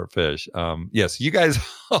very smart fish. Yes, you guys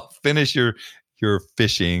all finish your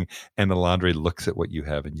fishing, and Alondre looks at what you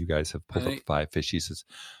have, and you guys have pulled up 5 fish. He says,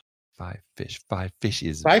 5 fish. 5 fish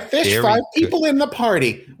is 5 fish, very 5 good. people in the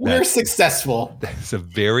party. We're successful. That's a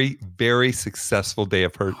very, very successful day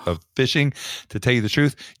of fishing. To tell you the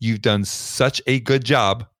truth, you've done such a good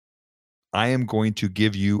job. I am going to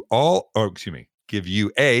give you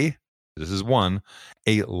this is one,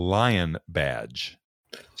 a lion badge.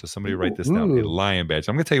 So somebody write this down, a lion badge.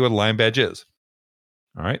 I'm going to tell you what a lion badge is.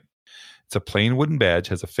 All right. It's a plain wooden badge,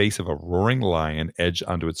 has a face of a roaring lion edged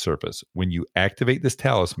onto its surface. When you activate this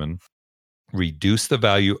talisman, reduce the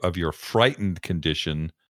value of your frightened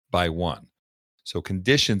condition by 1. So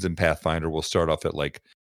conditions in Pathfinder will start off at like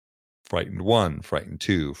frightened 1, frightened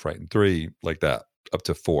 2, frightened 3, like that, up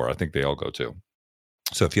to 4. I think they all go to.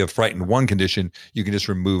 So if you have frightened 1 condition, you can just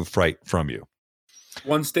remove fright from you.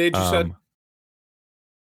 1 stage, you said?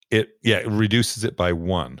 It reduces it by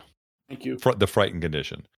 1. Thank you. The frightened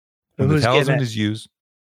condition. When Who's the talisman getting it? is used,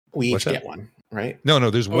 We What's each that? get one, right? no,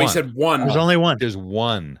 there's Oh, one. he said 1. There's only one. There's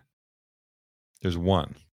one. There's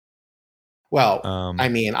one. Well, Um, I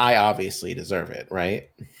mean, I obviously deserve it, right?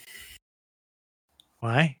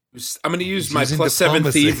 Why? I'm going to use He's my using +7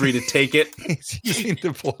 diplomacy. thievery to take it. He's using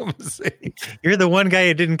diplomacy. You're the one guy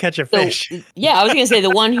who didn't catch a So, fish. yeah, I was going to say the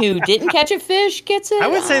one who didn't catch a fish gets it. I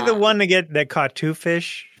would say the one that caught 2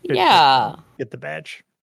 fish. should Yeah. Get the badge.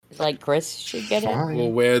 Like Chris should get it. Fine.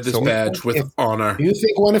 We'll wear this So- badge with If- honor. You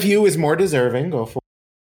think one of you is more deserving? Go for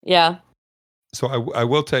it. Yeah. So I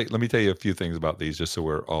will let me tell you a few things about these, just so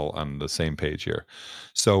we're all on the same page here.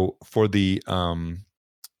 So for the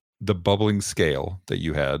bubbling scale that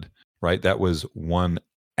you had, right? That was 1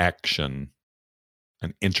 action,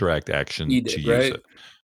 an interact action Need to it, use right? it.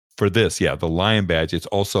 For this, the lion badge, it's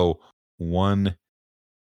also 1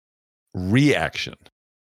 reaction.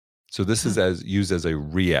 So this is used as a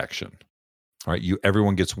reaction. All right,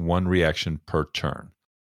 everyone gets 1 reaction per turn.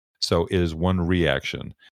 So it is 1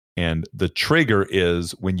 reaction. And the trigger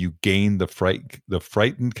is when you gain the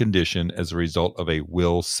frightened condition as a result of a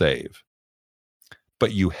will save.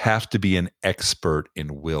 But you have to be an expert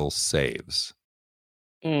in will saves.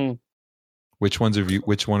 Mm. Which one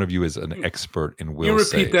of you is an expert in will You repeat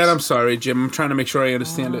saves? that? I'm sorry, Jim. I'm trying to make sure I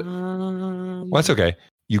understand it. Well, that's okay.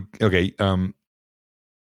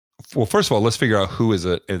 Well, first of all, let's figure out who is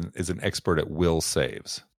an expert at will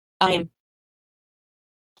saves. I am.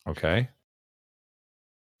 Okay.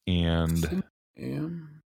 And Yeah.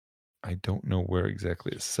 I don't know where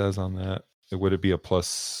exactly it says on that. Would it be a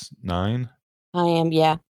 +9? I am.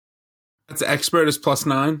 Yeah. That's expert is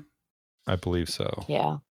 +9. I believe so. Yeah.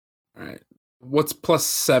 All right. What's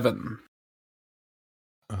 +7?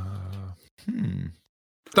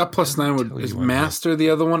 That +9 is master. The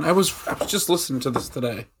other one. I was just listening to this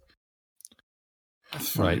today.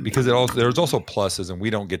 Right, because there's also pluses, and we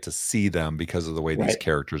don't get to see them because of the way these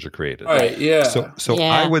characters are created. Right. Yeah. So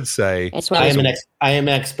I would say I am an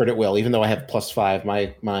expert at will, even though I have +5.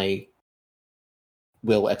 My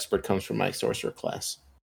will expert comes from my sorcerer class.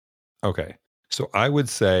 Okay, so I would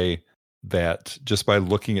say that just by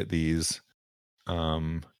looking at these,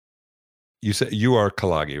 you said you are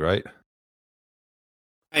Kalagi, right?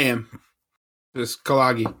 I am. This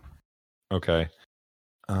Kalagi. Okay.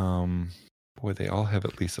 Boy, they all have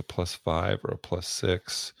at least a +5 or a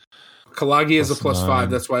 +6. Kalagi is a +5. +9.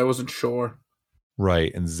 That's why I wasn't sure.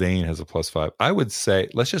 Right, and Zane has a +5. I would say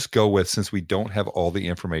let's just go with, since we don't have all the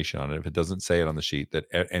information on it, if it doesn't say it on the sheet, that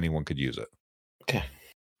anyone could use it. Okay.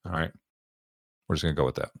 All right. We're just gonna go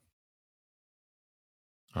with that.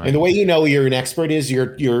 All right. And the way you know you're an expert is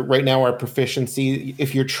you're right now our proficiency.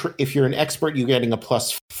 If you're an expert, you're getting a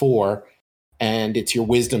 +4, and it's your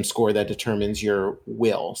wisdom score that determines your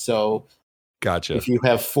will. So, gotcha. If you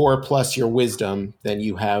have 4 plus your wisdom, then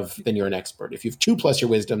you're an expert. If you have 2 plus your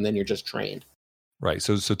wisdom, then you're just trained. Right.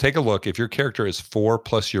 So take a look. If your character is 4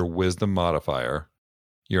 plus your wisdom modifier,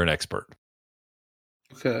 you're an expert.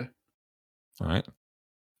 Okay. All right.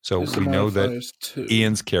 So we know that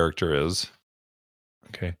Ian's character is.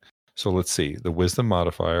 Okay. So let's see. The wisdom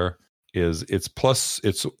modifier is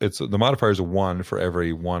the modifier is a 1 for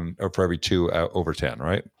every 1 or for every 2 over 10,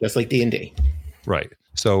 right? Just like D&D. Right.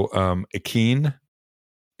 So Akeen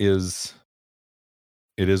is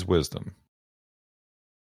wisdom.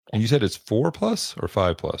 And you said it's 4 plus or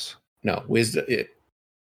 5 plus? No, wisdom.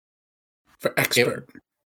 For expert.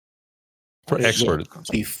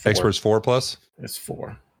 Expert's 4 plus? It's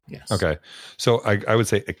 4. Yes. Okay. So I would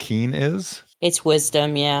say Akeen is? It's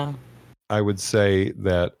wisdom, yeah. I would say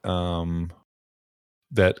that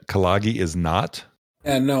that Kalagi is not.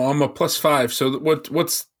 Yeah, no, I'm a +5. So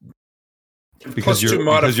what's because your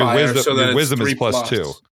wisdom is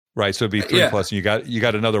 +2. Right, so it'd be 3 plus, and you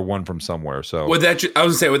got another 1 from somewhere. So would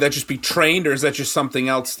that just be trained, or is that just something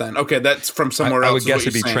else? Then that's from somewhere else. I would guess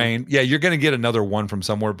it'd be trained. Yeah, you're going to get another 1 from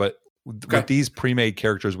somewhere, but with these pre-made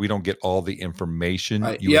characters, we don't get all the information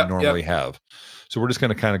you would normally have. So we're just going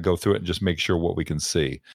to kind of go through it and just make sure what we can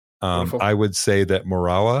see. I would say that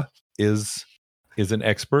Murawa is an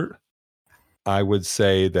expert. I would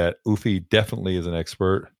say that Ufi definitely is an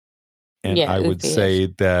expert, and I would say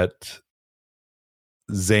that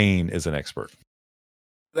Zane is an expert.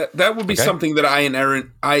 That would be something that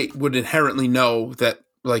I would inherently know, that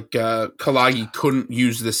like Kalagi couldn't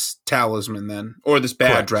use this talisman then, or this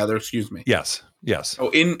badge rather. Excuse me. Yes. Oh,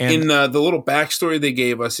 in the little backstory they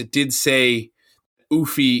gave us, it did say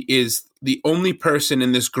Ufi is the only person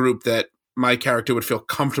in this group that my character would feel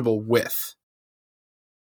comfortable with.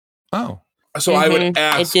 Oh, so I would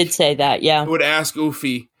ask. It did say that. Yeah, I would ask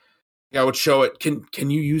Ufi. I would show it. Can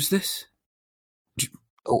you use this?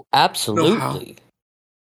 Oh, absolutely.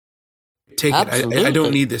 Take it. I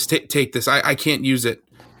don't need this. Take this. I can't use it.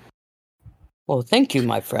 Well, thank you,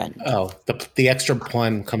 my friend. Oh, the extra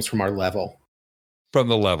 1 comes from our level. From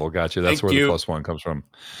the level, gotcha. That's where the +1 comes from.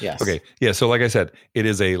 Yes. Okay. Yeah. So, like I said, it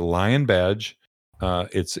is a lion badge.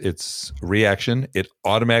 It's reaction. It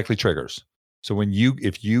automatically triggers. So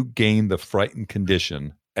if you gain the frightened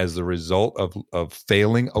condition as the result of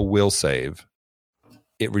failing a will save,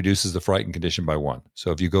 it reduces the frightened condition by 1.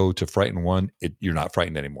 So if you go to frightened 1, you're not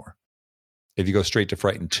frightened anymore. If you go straight to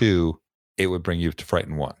frightened 2, it would bring you to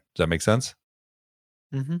frightened 1. Does that make sense?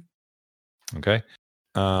 Mm-hmm. Okay.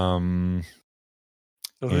 So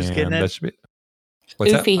who's getting it?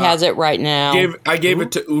 Ufi has it right now. I gave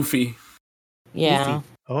it to Ufi. Yeah. Ufi.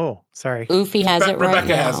 Oh, sorry. Ufi has it right Rebecca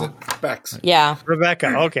now. has it. Bex. Yeah.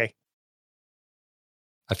 Rebecca. Okay.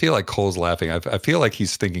 I feel like Cole's laughing. I feel like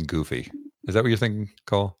he's thinking Goofy. Is that what you're thinking,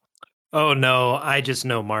 Cole? Oh, no. I just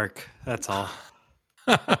know Mark. That's all.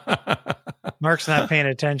 Mark's not paying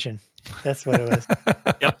attention. That's what it was.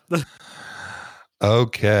 Yep.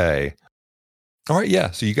 Okay. All right.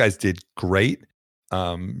 Yeah. So you guys did great.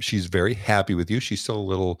 She's very happy with you. She's still a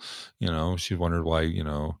little, she wondered why,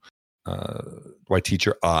 why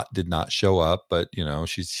Teacher Ott did not show up, but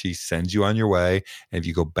she sends you on your way. And if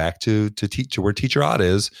you go back to where Teacher Ott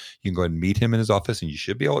is, you can go ahead and meet him in his office, and you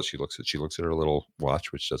should be able. She looks at her little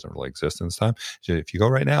watch, which doesn't really exist in this time. So if you go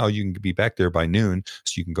right now, you can be back there by noon.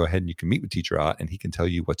 So you can go ahead and you can meet with Teacher Ott, and he can tell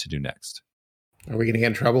you what to do next. Are we going to get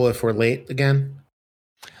in trouble if we're late again?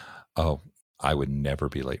 Oh, I would never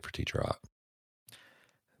be late for Teacher Ott.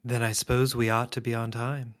 Then I suppose we ought to be on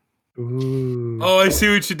time. Ooh. Oh, I see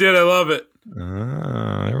what you did. I love it.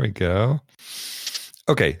 There we go.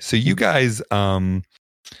 Okay, so you guys,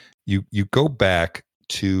 you go back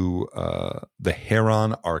to the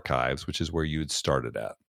Heron Archives, which is where you had started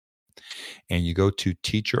at, and you go to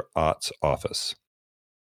Teacher Ott's office.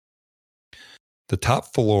 The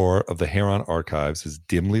top floor of the Heron Archives is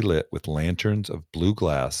dimly lit with lanterns of blue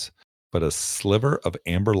glass, but a sliver of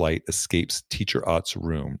amber light escapes Teacher Ott's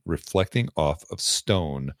room, reflecting off of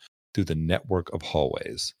stone through the network of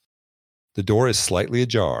hallways. The door is slightly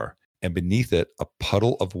ajar, and beneath it, a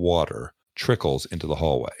puddle of water trickles into the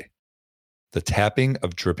hallway. The tapping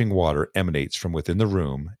of dripping water emanates from within the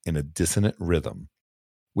room in a dissonant rhythm.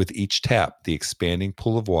 With each tap, the expanding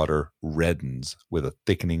pool of water reddens with a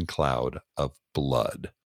thickening cloud of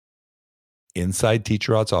blood. Inside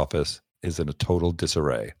Teacher Ott's office is in a total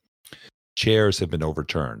disarray. Chairs have been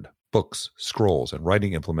overturned. Books, scrolls, and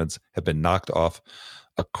writing implements have been knocked off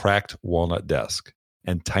a cracked walnut desk,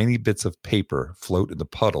 and tiny bits of paper float in the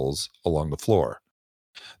puddles along the floor.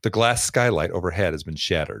 The glass skylight overhead has been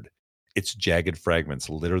shattered. Its jagged fragments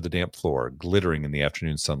litter the damp floor, glittering in the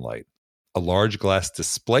afternoon sunlight. A large glass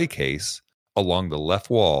display case along the left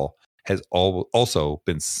wall has also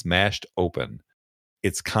been smashed open.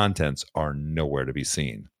 Its contents are nowhere to be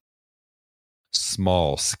seen.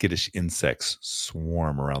 Small, skittish insects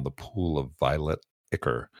swarm around the pool of violet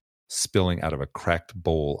ichor, spilling out of a cracked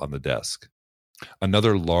bowl on the desk.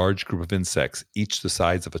 Another large group of insects, each the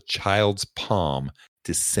size of a child's palm,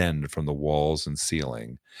 descend from the walls and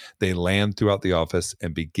ceiling. They land throughout the office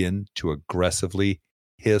and begin to aggressively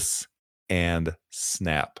hiss and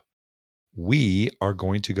snap. We are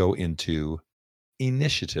going to go into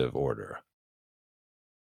initiative order.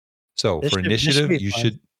 So for initiative, you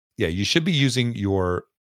should be using your,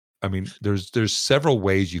 there's several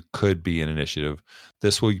ways you could be in initiative.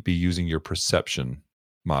 This will be using your perception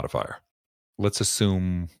modifier. Let's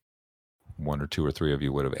assume one or two or three of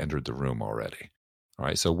you would have entered the room already. All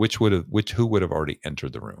right. So who would have already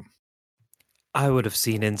entered the room? I would have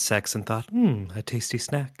seen insects and thought, a tasty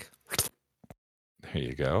snack. There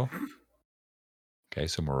you go. Okay.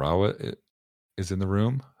 So Marawa is in the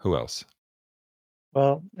room. Who else?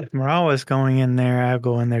 Well, if Marawa's going in there, I'll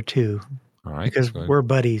go in there too. All right. Because we're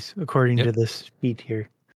buddies, according to this feat here.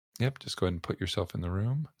 Yep. Just go ahead and put yourself in the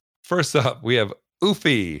room. First up, we have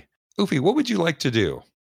Oofy. Oofy, what would you like to do?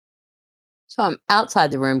 So I'm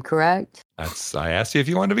outside the room, correct? I asked you if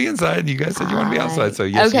you wanted to be inside, and you guys said you want to be outside. So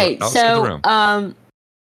yes, okay. You're outside the room.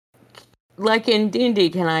 Like in D&D,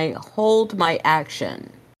 can I hold my action?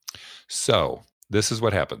 So this is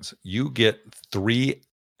what happens. You get 3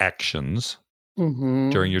 actions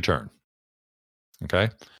during your turn. Okay.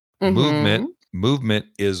 Movement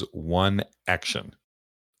is 1 action.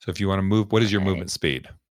 So if you want to move, what is your movement speed?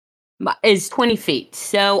 It's 20 feet.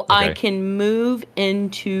 So I can move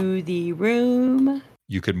into the room.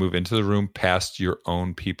 You could move into the room past your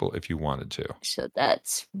own people if you wanted to. So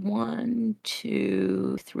that's 1,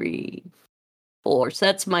 2, 3, 4. So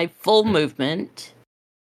that's my full movement.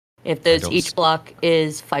 If each block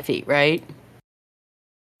is 5 feet, right?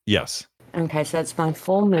 Yes. Okay, so that's my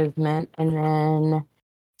full movement. And then...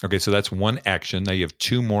 Okay, so that's 1 action. Now you have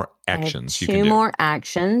 2 more actions you can do. 2 more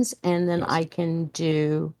actions, and then I can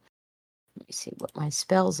do... Let me see what my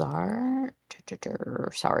spells are.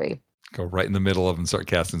 Sorry. Go right in the middle of them and start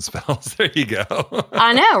casting spells. There you go.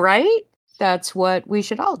 I know, right? That's what we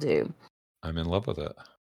should all do. I'm in love with it.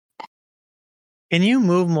 Can you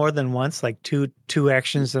move more than once? Like two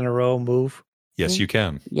actions in a row move? Yes, you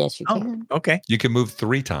can. Yes, you can. Okay. You can move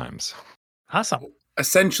 3 times. Awesome.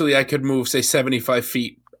 Essentially, I could move, say, 75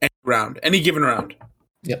 feet any given round.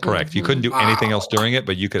 Yep. Correct. You couldn't do anything else during it,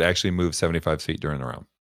 but you could actually move 75 feet during the round.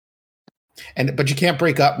 But you can't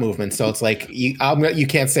break up movement, so it's like you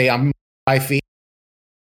can't say I'm 5 feet.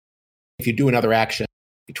 If you do another action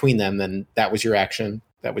between them, then that was your action.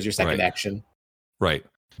 That was your second action. Right.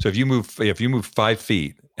 So if you move 5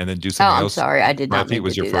 feet and then do something else, sorry, I did not. 5 feet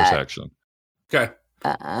was your first action. Okay.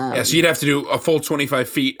 So you'd have to do a full 25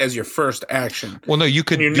 feet as your first action. Well, no, you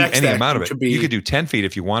could do any amount of it. You could do 10 feet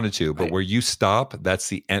if you wanted to, but where you stop, that's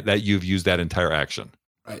the end that you've used that entire action.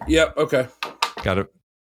 Right. Yep. Okay. Got it.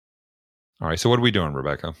 All right. So what are we doing,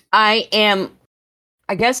 Rebecca? I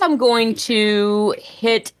guess I'm going to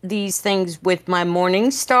hit these things with my Morning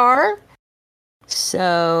Star.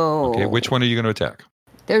 So. Okay. Which one are you going to attack?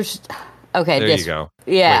 There you go.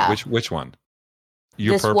 Yeah. Wait, which one?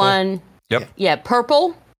 This purple? One. Yep. Yeah,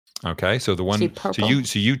 purple. Okay. So the one. So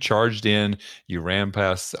you charged in. You ran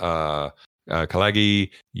past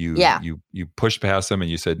Kalagi. You pushed past them, and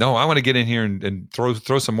you said, "No, I want to get in here and throw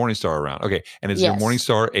some Morningstar around." Okay. And is your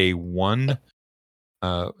Morningstar a 1?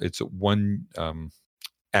 It's a 1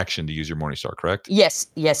 action to use your Morning Star, correct? Yes,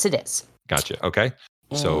 it is. Gotcha. Okay.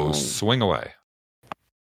 So And- swing away.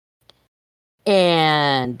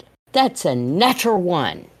 And that's a natural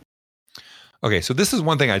 1. Okay, so this is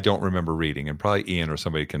one thing I don't remember reading, and probably Ian or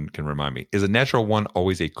somebody can remind me. Is a natural 1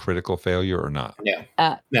 always a critical failure or not?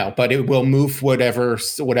 No, no, but it will move whatever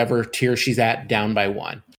tier she's at down by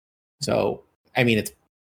 1. So, I mean, it's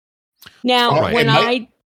Now, Right.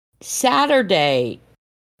 Saturday,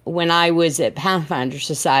 when I was at Pathfinder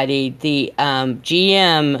Society, the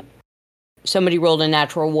GM, somebody rolled a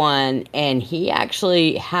natural 1, and he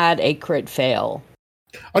actually had a crit fail.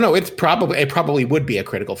 Oh no, it probably would be a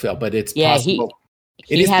critical fail, but it's possible.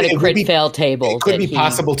 He had a crit fail table. It could be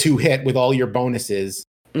possible to hit with all your bonuses.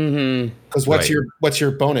 Mm-hmm. Because what's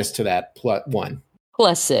your bonus to that +1?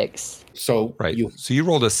 +6. So so you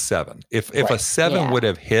rolled a 7. If a 7 would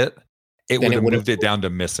have hit, it would have moved it down to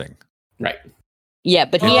missing. Right. Yeah,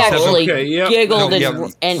 but he actually giggled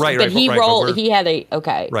he had a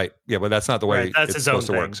Right. Yeah, but that's not the way that's it's his own supposed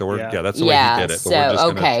to work. thing. So that's the way he did it. But So we're just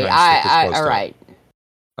okay, all right.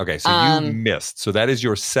 Okay, so you missed. So that is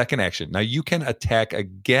your second action. Now you can attack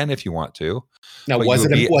again if you want to. Now was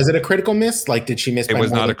it a critical miss? Like, did she miss? It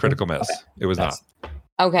was not a critical miss. Okay. It was not.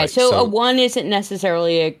 Okay, Right, so a 1 isn't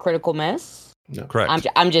necessarily a critical miss. No, correct.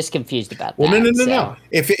 I'm just confused about that. Well, no.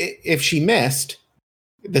 If she missed,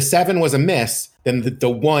 the 7 was a miss, then the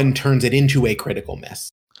 1 turns it into a critical miss.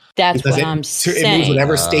 That's what I'm saying. It moves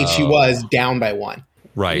whatever state she was down by 1.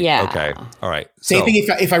 Right. Yeah. Okay. All right. Same thing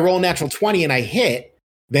if I roll a natural 20 and I hit,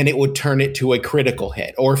 then it would turn it to a critical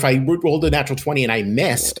hit. Or if I rolled a natural 20 and I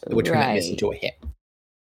missed, it would turn that miss into a hit.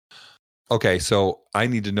 Okay, so I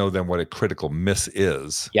need to know then what a critical miss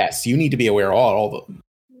is. Yes, you need to be aware of all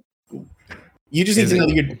the. You just need to know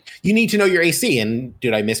you need to know your AC. And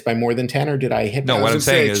did I miss by more than 10, or did I hit? No, what I'm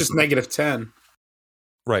saying is just -10.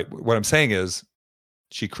 Right. What I'm saying is,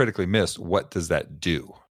 she critically missed. What does that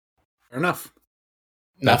do? Fair enough.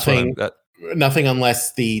 Nothing. Nothing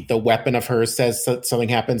unless the weapon of hers says something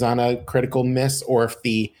happens on a critical miss, or if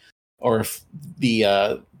the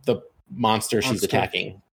monster she's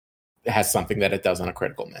attacking has something that it does on a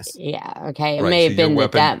critical miss. Yeah. Okay. It may have been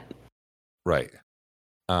that. Right.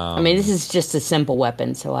 I mean, this is just a simple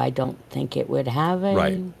weapon, so I don't think it would have a.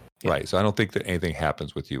 Right. Right. So I don't think that anything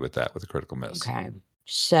happens with you with a critical miss. Okay.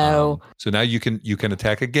 So. So now you can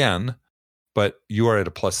attack again, but you are at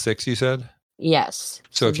a +6. You said. Yes.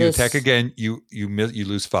 So if you attack again, you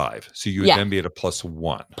lose 5. So you would then be at a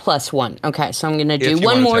 +1. +1. Okay. So I'm going to do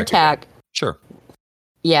one more attack. Sure.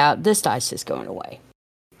 Yeah. This dice is going away.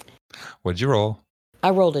 What'd you roll?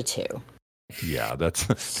 I rolled a 2. Yeah,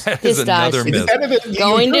 that is another miss.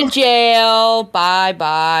 Going to jail.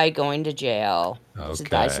 Bye. Going to jail.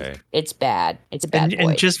 Okay. It's bad. It's a bad boy.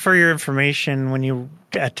 And just for your information, when you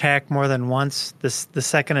attack more than once, the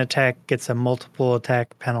second attack gets a multiple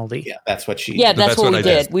attack penalty. Yeah, that's what she. Yeah, that's what we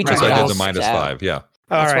did. We just I did the -5. Yeah.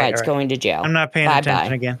 That's why it's going to jail. I'm not paying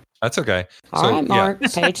attention again. That's okay. All right, Mark,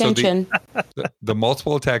 pay attention. So the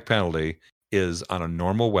multiple attack penalty is on a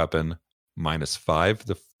normal weapon -5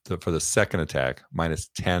 for the second attack,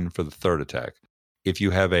 -10 for the third attack. If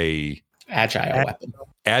you have a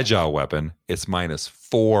agile weapon, it's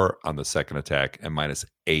 -4 on the second attack and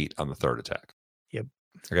 -8 on the third attack. Yep.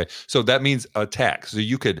 Okay. So that means attack. So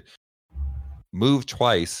you could move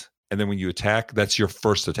twice, and then when you attack, that's your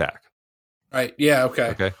first attack. Right. Yeah. Okay.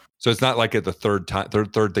 Okay. So it's not like at the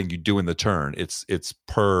third thing you do in the turn. It's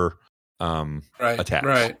per attack.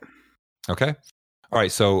 Right. Okay. All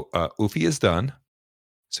right. So Ufi is done.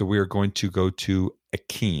 So we are going to go to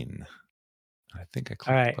Akeen. I think I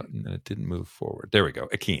clicked the button and it didn't move forward. There we go.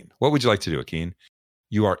 Akeen. What would you like to do, Akeen?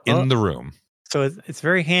 You are in the room. So it's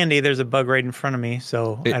very handy. There's a bug right in front of me,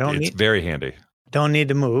 so It's very handy. Don't need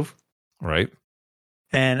to move. Right.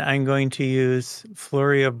 And I'm going to use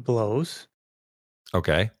Flurry of Blows.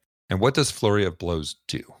 Okay. And what does Flurry of Blows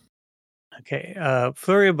do? Okay.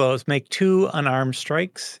 Flurry of Blows make 2 unarmed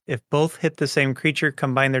strikes. If both hit the same creature,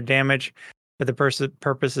 combine their damage for the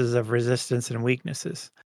purposes of resistance and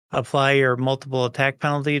weaknesses. Apply your multiple attack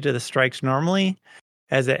penalty to the strikes normally.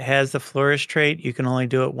 As it has the Flourish trait, you can only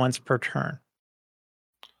do it once per turn.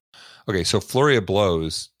 Okay, so Flurry of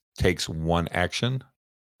Blows takes 1 action.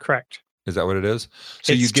 Correct. Is that what it is?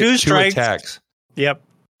 So it's you get 2 attacks. Yep.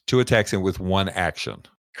 2 attacks in with 1 action.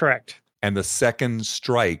 Correct. And the second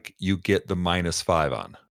strike, you get the -5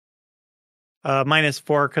 on.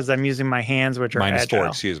 -4 because I'm using my hands, which are -4.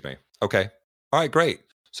 Excuse me. Okay. All right. Great.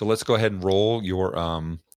 So let's go ahead and roll your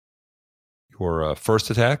first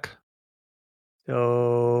attack.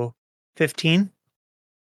 So 15.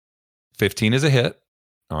 15 is a hit.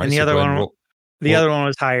 All right. And the other one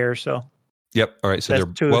was higher. So Yep. All right. So That's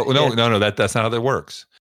they're two well. No, hits. no, no. That's not how that works.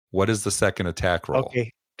 What is the second attack roll?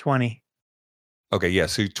 Okay, 20. Okay. Yeah.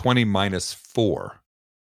 So 20 minus 4. Oh,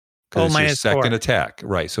 Because it's your minus second 4. attack.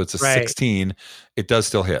 Right. So it's a Right. 16. It does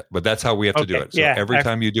still hit, but that's how we have to do Okay, it. So yeah, every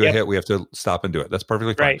time you do a yep. hit, we have to stop and do it. That's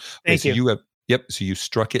perfectly fine. Right. Thank so you. you have, yep. So you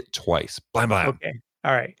struck it twice. Blam, blam. Okay.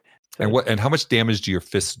 All right. So, And what? And how much damage do your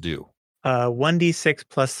fists do? 1d6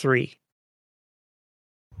 plus 3.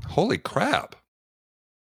 Holy crap.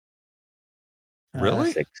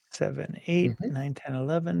 Really? 6, 7, 8, Mhm. 9, 10,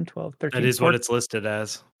 11, 12, 13. That is what it's listed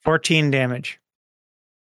as. 14 damage.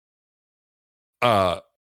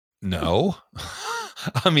 No.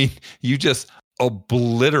 I mean, you just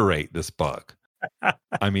obliterate this bug.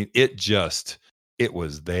 I mean, it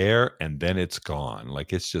was there and then it's gone.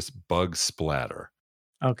 Like it's just bug splatter.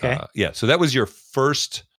 Okay. Yeah. So that was your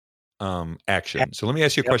first action. So let me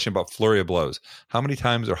ask you a Yep. question about flurry of blows. How many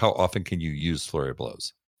times or how often can you use flurry of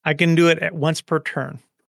blows? I can do it at once per turn.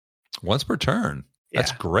 Once per turn.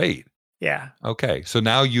 That's Yeah. great. Yeah. Okay. So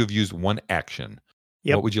now you have used one action.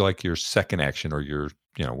 Yep. What would you like your second action or your,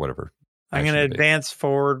 whatever? I'm going to action to be? advance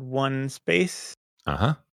forward 1 space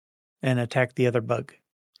Uh-huh. and attack the other bug.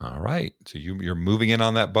 All right. So you're moving in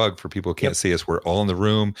on that bug. For people who can't Yep. see us, we're all in the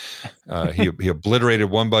room. He obliterated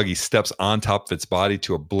one bug. He steps on top of its body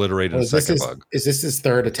to obliterate a second bug. Is this his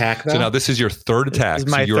third attack, though? So now this is your third This attack. is So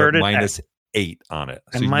my you're third at attack. minus 8 on it.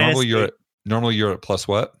 So I'm minus normally you're at plus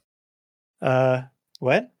what? What?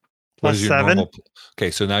 What Plus is your 7? normal? Okay,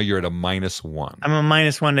 so now you're at a minus 1. I'm a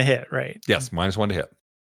minus 1 to hit, right? Yes, -1 to hit.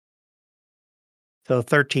 So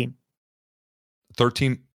 13.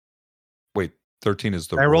 13. Wait, 13 is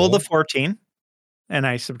the I rolled roll? a 14 and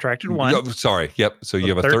I subtracted 1. Oh, sorry. Yep. So you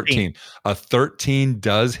So have a 13. A 13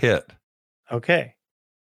 does hit. Okay.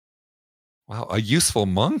 Wow, a useful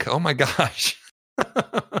monk? Oh my gosh.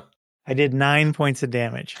 I did 9 points of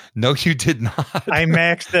damage. No, you did not. I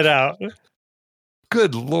maxed it out.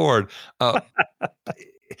 Good Lord.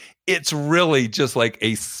 It's really just like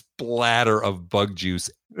a splatter of bug juice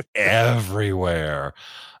everywhere.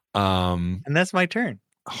 And that's my turn.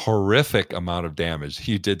 Horrific amount of damage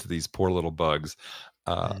you did to these poor little bugs.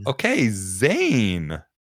 Okay, Zane.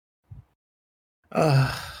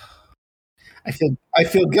 I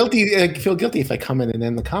feel guilty. I feel guilty if I come in and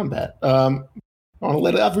end the combat. I want to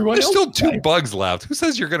let everyone. There's else still 2 die. bugs left. Who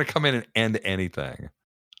says you're going to come in and end anything?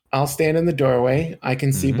 I'll stand in the doorway. I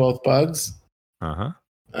can see Mhm. both bugs. Uh-huh.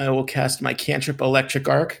 I will cast my cantrip Electric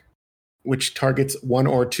Arc, which targets 1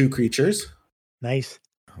 or 2 creatures. Nice.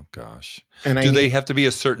 Oh gosh. And Do they have to be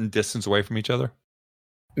a certain distance away from each other?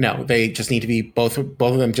 No, they just need to be both of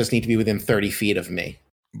them just need to be within 30 feet of me.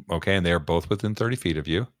 Okay, and they are both within 30 feet of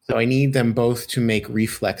you. So I need them both to make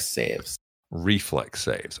reflex saves. Reflex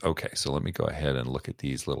saves. Okay, so let me go ahead and look at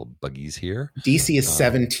these little buggies here. DC is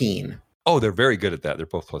 17. Oh, they're very good at that. They're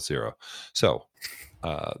both +0. So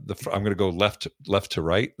I'm going to go left to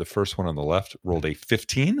right. The first one on the left rolled a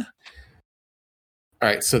 15. All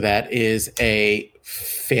right, so that is a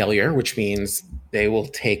failure, which means they will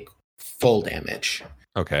take full damage.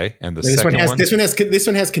 Okay, and the This second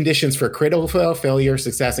one has conditions for critical failure,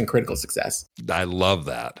 success, and critical success. I love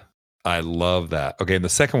that. Okay, and the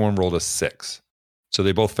second one rolled a 6. So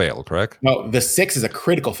they both failed, correct? No, the 6 is a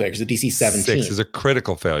critical failure because the DC 17. 6 is a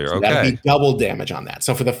critical failure. So Okay. that'll be double damage on that.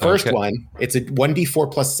 So for the first Okay. one, it's a 1d4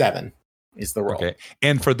 plus 7 is the roll. Okay.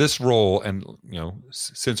 And for this roll, and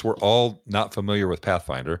since we're all not familiar with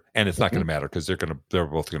Pathfinder, and it's not going to matter because they're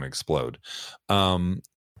both going to explode.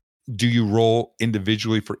 Do you roll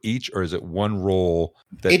individually for each, or is it one roll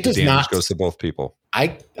that It does damage not. goes to both people?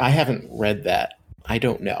 I haven't read that. I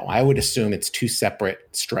don't know. I would assume it's 2 separate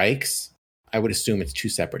strikes. I would assume it's 2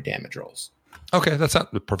 separate damage rolls. Okay, that's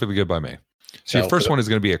not perfectly good by me. So your So first for the- one is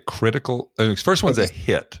going to be a critical. First one's a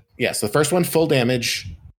hit. Yeah, so the first one, full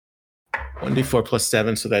damage, 1d4 plus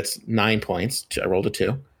 7, so that's 9 points. I rolled a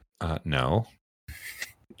 2. No.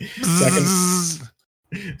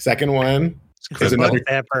 Second one is Critical.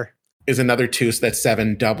 another 2, so that's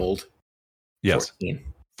 7 doubled. Yes.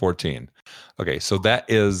 14. Okay, so that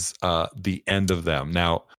is the end of them.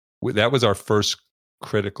 Now, that was our first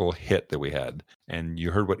critical hit that we had, and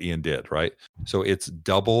you heard what Ian did, right? So it's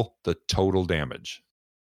double the total damage.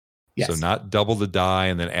 Yes. So not double the die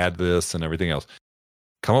and then add this and everything else.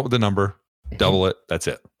 Come up with a number, double it. That's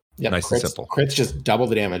it. Yep, Nice and simple. Crits just double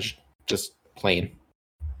the damage, just plain.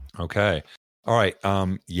 Okay. All right.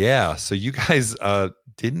 Yeah. So you guys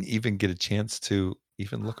didn't even get a chance to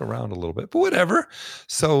even look around a little bit, but whatever.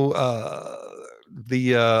 So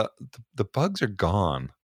the bugs are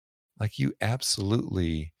gone. Like you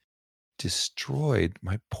absolutely destroyed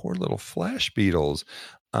my poor little flash beetles.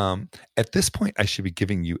 At this point, I should be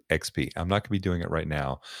giving you XP. I'm not going to be doing it right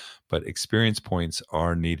now, but experience points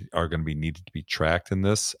are going to be needed to be tracked in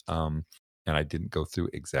this. And I didn't go through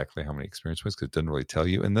exactly how many experience points because it didn't really tell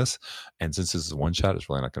you in this. And since this is one shot, it's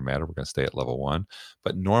really not going to matter. We're going to stay at level 1.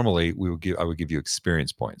 But normally, I would give you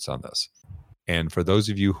experience points on this. And for those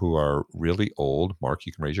of you who are really old, Mark,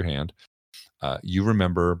 you can raise your hand. You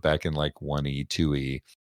remember back in like 1E, 2E,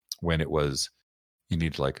 when it was you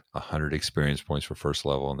need like 100 experience points for first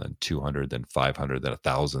level, and then 200, then 500, then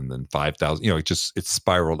 1,000, then 5,000. It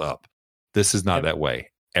spiraled up. This is not that way.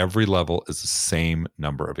 Every level is the same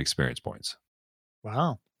number of experience points.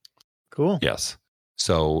 Wow. Cool. Yes.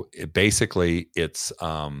 So basically, it's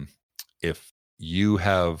if you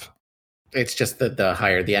have. It's just that the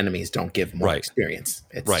higher the enemies don't give more experience.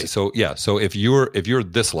 It's right. So if you're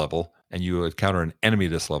this level and you encounter an enemy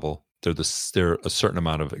this level, they're a certain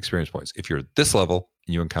amount of experience points. If you're this level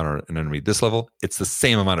and you encounter an enemy this level, it's the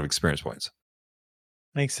same amount of experience points.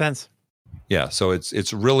 Makes sense. Yeah. So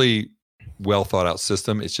it's really well thought out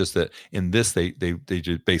system. It's just that in this, they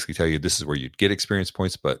just basically tell you this is where you'd get experience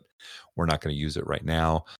points, but we're not going to use it right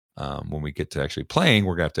now. When we get to actually playing,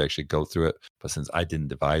 we're going to have to actually go through it. But since I didn't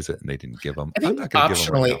devise it and they didn't give them, I'm not going to give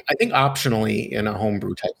them right now. I think optionally in a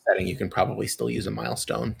homebrew type setting, you can probably still use a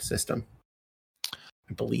milestone system.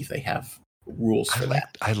 I believe they have rules for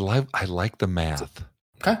that. I like the math.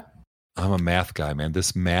 Okay. I'm a math guy, man.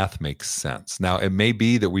 This math makes sense. Now, it may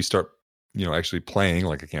be that we start, actually playing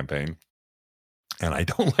like a campaign, and I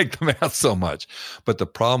don't like the math so much. But the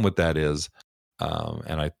problem with that is,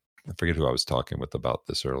 and I forget who I was talking with about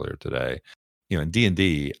this earlier today. In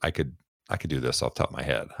D&D, I could do this off the top of my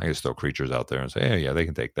head. I could just throw creatures out there and say, hey, yeah, they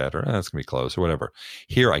can take that, or that's gonna be close, or whatever.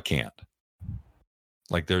 Here, I can't.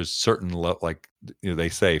 Like there's certain they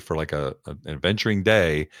say for like an adventuring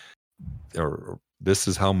day, or this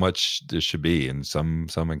is how much this should be, and some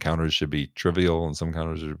encounters should be trivial, and some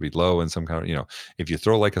encounters should be low, and some if you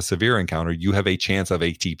throw like a severe encounter, you have a chance of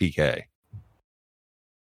a TPK.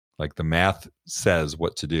 Like the math says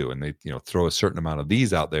what to do, and they throw a certain amount of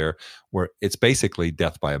these out there where it's basically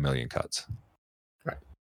death by a million cuts. Right.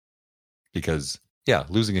 Because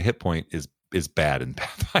losing a hit point is bad in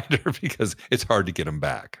Pathfinder because it's hard to get them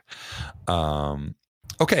back.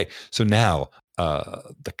 Okay, so now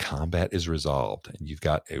the combat is resolved, and you've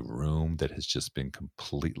got a room that has just been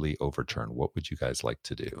completely overturned. What would you guys like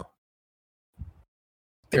to do?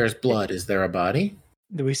 There's blood. Is there a body?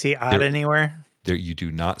 Do we see Odd anywhere? There, you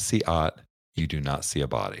do not see Ott. You do not see a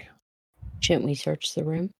body. Shouldn't we search the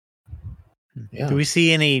room? Yeah. Do we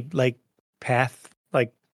see any path,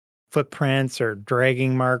 footprints or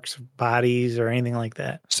dragging marks, bodies, or anything like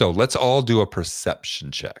that? So let's all do a perception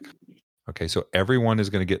check. Okay, so everyone is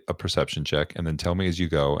going to get a perception check, and then tell me as you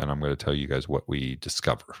go, and I'm going to tell you guys what we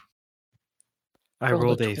discover. I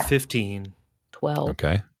rolled a 15. 12.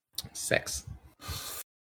 Okay. 6.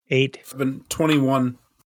 8. 21.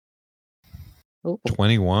 Ooh.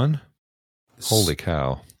 21? Holy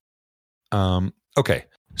cow. Okay,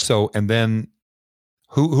 so, and then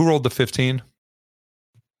who rolled the 15?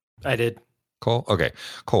 I did. Cole? Okay.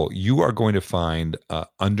 Cole, you are going to find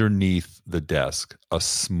underneath the desk a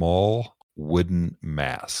small wooden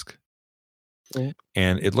mask. Mm.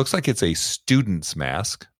 And it looks like it's a student's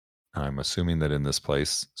mask. I'm assuming that in this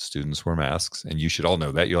place, students wear masks. And you should all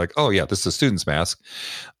know that. You're like, oh, yeah, this is a student's mask.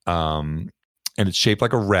 And it's shaped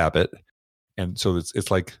like a rabbit. And so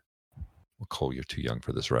it's like, well, Cole, you're too young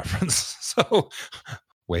for this reference. So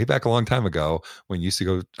way back a long time ago, when you used to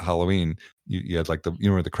go to Halloween, you had like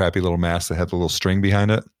the crappy little mask that had the little string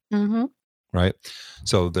behind it, right?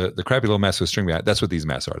 So the crappy little mask with string behind it, that's what these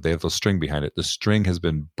masks are. They have the string behind it. The string has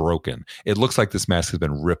been broken. It looks like this mask has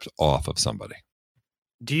been ripped off of somebody.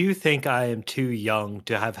 Do you think I am too young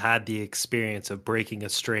to have had the experience of breaking a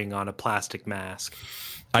string on a plastic mask?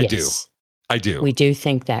 I Yes. do. We do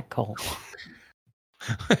think that, Cole.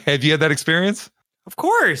 Have you had that experience? Of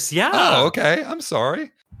course, yeah. Oh, okay. I'm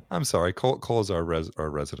sorry. Cole is our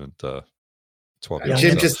resident 12.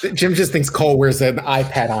 Jim just thinks Cole wears an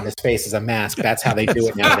iPad on his face as a mask. That's how they do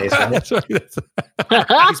it nowadays, right? That's right.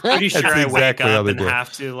 He's pretty sure That's I exactly wake how up they and do it.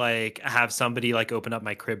 have to have somebody open up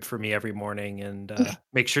my crib for me every morning and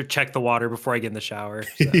check the water before I get in the shower.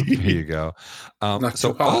 So. Here you go. Not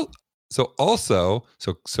So too hot.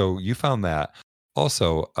 so you found that.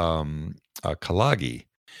 Also, Kalagi,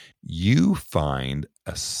 you find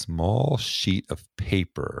a small sheet of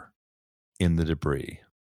paper in the debris.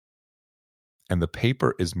 And the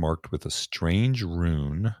paper is marked with a strange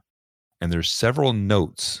rune, and there's several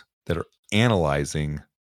notes that are analyzing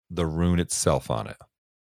the rune itself on it.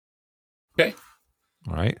 Okay.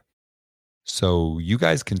 All right. So you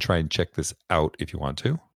guys can try and check this out if you want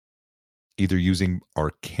to, either using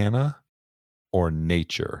Arcana or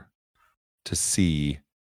Nature to see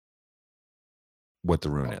what the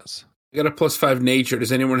rune is. I got a +5 nature.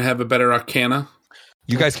 Does anyone have a better Arcana?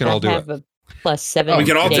 You guys can all do it. A +7. We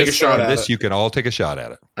can all take a shot For at this, it. you can all take a shot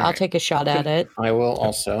at it. I'll take a shot at it. I will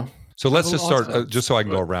also. So let's just start, just so I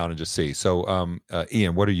can go around and just see. So,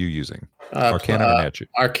 Ian, what are you using? Arcana or Nature?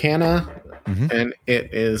 Arcana, and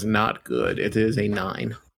it is not good. It is a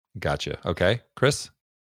 9. Gotcha. Okay. Chris?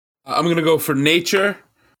 I'm going to go for nature.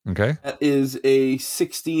 Okay. That is a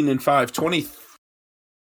 16 and 5.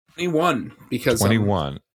 21. Because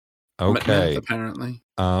 21. Okay. Math, apparently.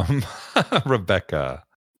 Rebecca.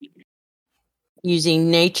 Using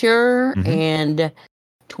nature and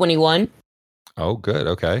 21. Oh, good.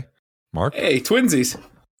 Okay. Mark? Hey, twinsies.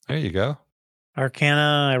 There you go.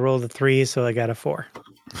 Arcana, I rolled a 3, so I got a 4.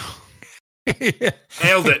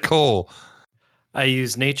 Nailed it. Cool. I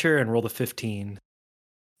use nature and rolled a 15.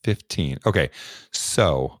 15. Okay.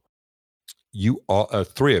 So you all,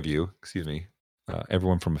 3 of you, excuse me,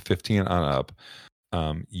 everyone from a 15 on up,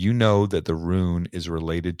 you know that the rune is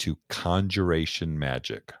related to conjuration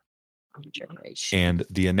magic. And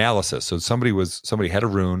the analysis. So somebody had a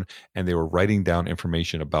rune and they were writing down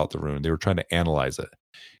information about the rune. They were trying to analyze it.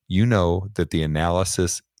 You know that the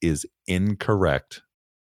analysis is incorrect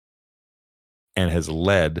and has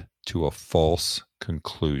led to a false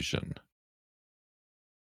conclusion.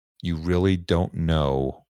 You really don't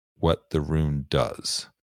know what the rune does.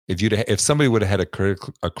 If somebody would have had a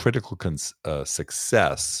critical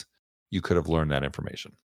success, you could have learned that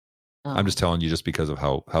information. I'm just telling you just because of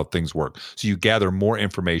how things work. So you gather more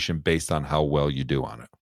information based on how well you do on it.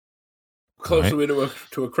 Closer way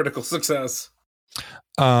to a critical success.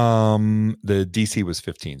 The DC was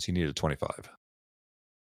 15, so you needed a 25.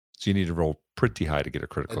 So you need to roll pretty high to get a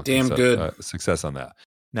critical success on that.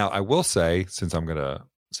 Now, I will say, since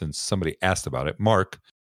somebody asked about it, Mark,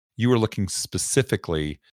 you were looking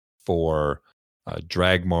specifically for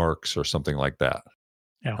drag marks or something like that.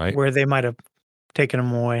 Yeah, right? Where they might have taken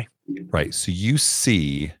them away. Right. So you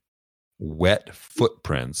see wet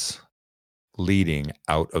footprints leading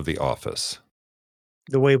out of the office.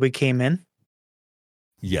 The way we came in?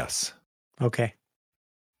 Yes. Okay.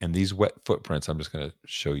 And these wet footprints, I'm just going to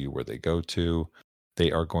show you where they go to.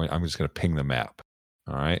 I'm just going to ping the map.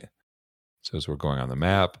 All right. So as we're going on the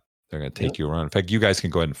map, they're going to take you around. In fact, you guys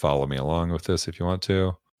can go ahead and follow me along with this if you want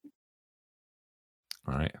to.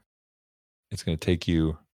 All right. It's going to take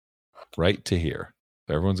you right to here.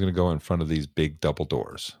 So everyone's going to go in front of these big double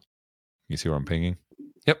doors. You see where I'm pinging?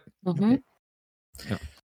 Yep. Mm-hmm. Yep.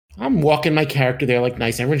 I'm walking my character there like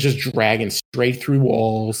nice. Everyone's just dragging straight through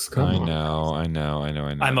walls. I know.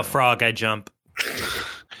 I'm a frog. I jump.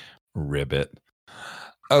 Ribbit.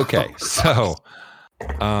 Okay, so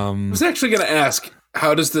I was actually going to ask,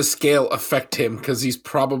 how does the scale affect him? Because he's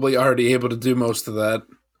probably already able to do most of that.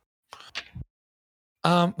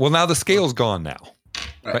 Well, now the scale's gone now.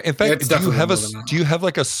 Right. In fact, do you have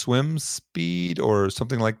like a swim speed or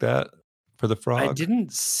something like that for the frog? I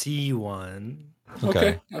didn't see one.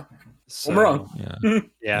 Okay. I'm wrong.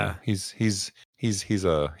 Yeah. He's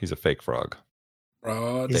a fake frog.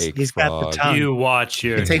 He's got the tongue. You watch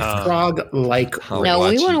your tongue. It's a frog-like. No,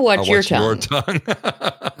 we want to watch your tongue.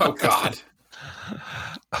 Oh God.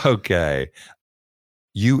 Okay.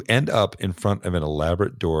 You end up in front of an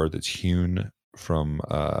elaborate door that's hewn from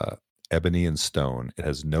ebony and stone. It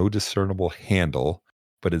has no discernible handle,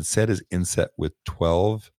 but instead is inset with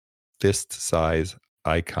 12 fist-size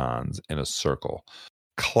icons in a circle,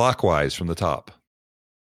 clockwise from the top.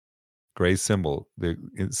 Gray the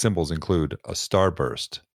symbols include a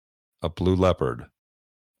starburst, a blue leopard,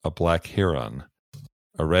 a black heron,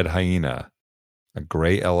 a red hyena, a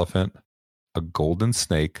gray elephant, a golden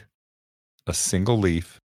snake, a single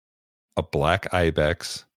leaf, a black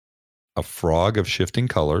ibex, a frog of shifting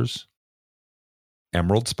colors,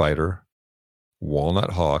 emerald spider,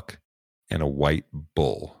 walnut hawk, and a white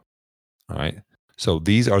bull. All right. So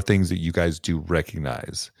these are things that you guys do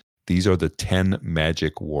recognize. These are the 10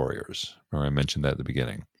 magic warriors. Remember, I mentioned that at the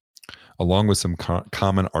beginning, along with some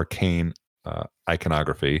common arcane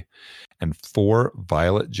iconography and 4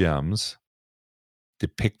 violet gems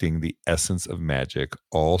depicting the essence of magic,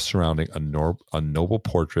 all surrounding a noble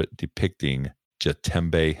portrait depicting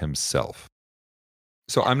Jatembe himself.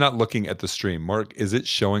 So I'm not looking at the stream. Mark, is it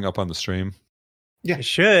showing up on the stream? Yeah, it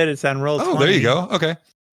should. It's on roll 20. Oh, there you go. Okay.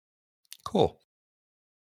 Cool.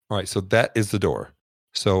 All right, so that is the door.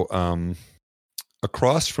 So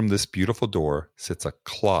across from this beautiful door sits a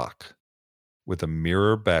clock with a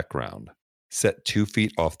mirror background set 2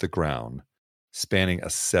 feet off the ground spanning a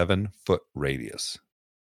 7-foot radius.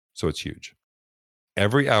 So it's huge.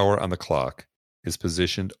 Every hour on the clock is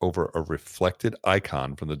positioned over a reflected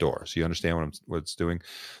icon from the door. So you understand what it's doing?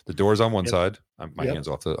 The door's on one side. My hand's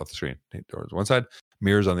off the screen. The door's on one side.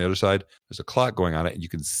 Mirrors on the other side. There's a clock going on it, and you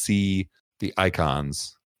can see the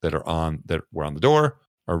icons that were on the door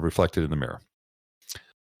are reflected in the mirror.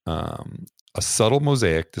 A subtle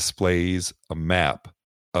mosaic displays a map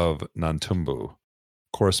of Nantumbu,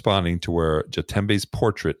 corresponding to where Jatembe's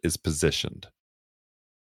portrait is positioned.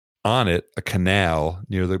 On it, a canal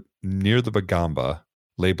near the Bagamba,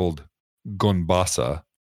 labeled Gonbasa,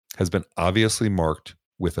 has been obviously marked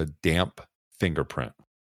with a damp fingerprint.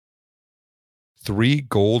 3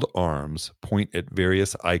 gold arms point at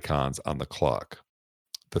various icons on the clock.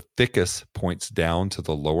 The thickest points down to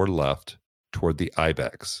the lower left toward the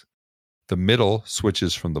ibex. The middle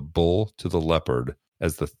switches from the bull to the leopard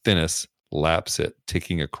as the thinnest laps it,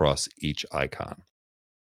 ticking across each icon.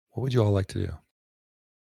 What would you all like to do?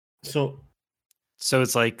 So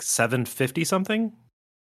it's like 750 something?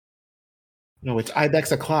 no, it's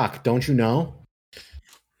ibex o'clock. Don't you know?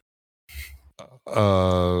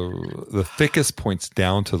 The thickest points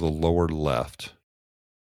down to the lower left.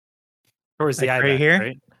 Towards the Like ibex, right here?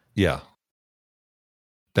 right? Yeah.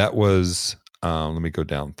 That was, let me go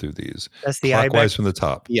down through these. That's the Clockwise ibex. from the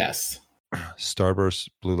top. Yes. Starburst,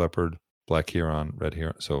 Blue Leopard, Black Heron, Red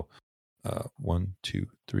Heron. So 1, 2,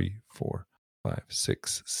 3, 4, 5,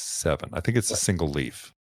 6, 7. I think it's a single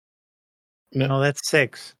leaf. No, that's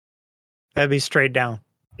 6. That'd be straight down.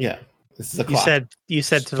 Yeah. This is a clock. You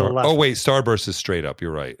said to the left. Oh, wait. Starburst is straight up.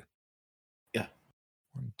 You're right. Yeah.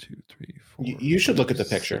 1, 2, 3, 4. You should look at the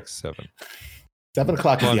picture. 6, 7. 7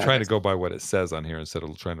 o'clock. Well, is I'm the trying to ibex. go by what it says on here instead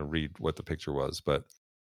of trying to read what the picture was. But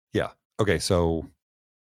yeah. Okay. So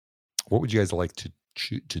what would you guys like to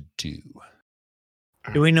do?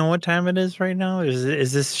 Do we know what time it is right now?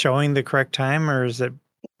 Is this showing the correct time or is it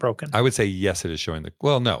broken? I would say yes, it is showing the.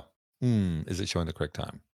 Well, no. Is it showing the correct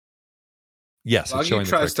time? Yes, it's showing Loggy the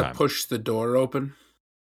tries correct to time. push the door open.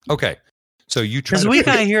 Okay. So you try Because to we push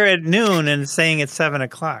got it. here at noon and it's saying it's 7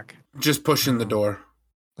 o'clock. Just pushing the door.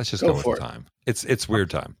 Let's just Go go with for the it. time. It's weird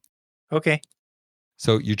time. Okay.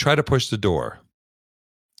 So you try to push the door.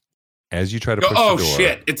 As you try to push Oh, the door,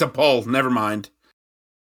 shit. It's a pull. Never mind.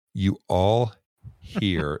 you all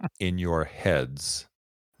hear in your heads,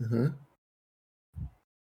 Mhm.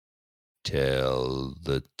 tell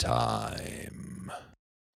the time.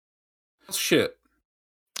 Shit.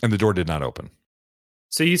 And the door did not open.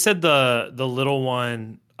 So you said the little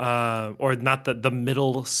one, or not the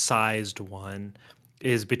middle sized one,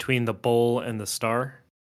 is between the bull and the star.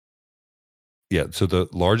 Yeah, so the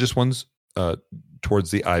largest one's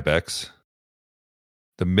towards the ibex.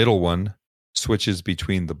 The middle one switches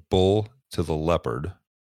between the bull to the leopard.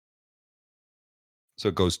 So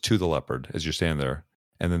it goes to the leopard as you're standing there.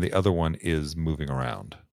 And then the other one is moving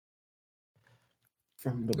around,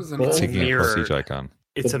 From the Doesn't bull- it ticking across each Mirrored. icon.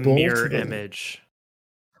 It's The a bull to mirror the- image.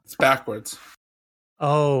 It's backwards.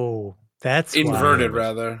 Oh, that's Inverted, why.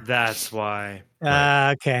 rather. That's why.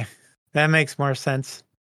 why. Okay. That makes more sense.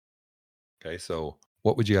 Okay, so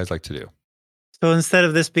what would you guys like to do? So instead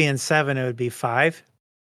of this being 7, it would be 5.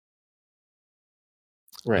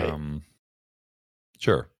 Right.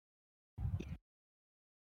 Sure.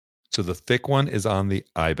 So the thick one is on the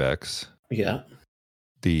ibex. Yeah.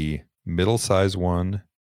 The middle size one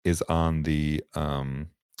is on the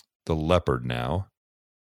leopard now.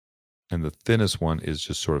 And the thinnest one is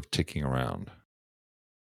just sort of ticking around.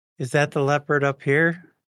 Is that the leopard up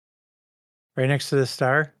here? Right next to the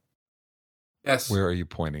star? Yes. Where are you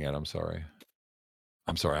pointing at? I'm sorry.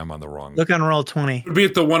 I'm on the wrong. Look on roll 20. It would be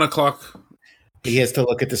at the 1 o'clock. He has to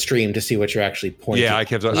look at the stream to see what you're actually pointing. Yeah, I Yeah,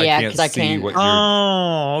 can't 'cause I see can't- what you're.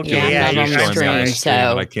 Oh, okay. Yeah, Yeah, I'm you're not on the showing me on the stream, screen,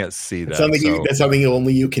 so- and I can't see that. That's something, so- that's something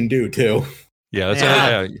only you can do too. yeah, that's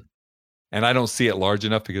Yeah. yeah. And I don't see it large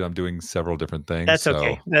enough because I'm doing several different things. That's so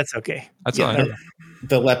okay. That's okay. That's Yeah, fine.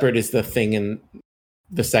 the leopard is the thing in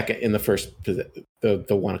the first, the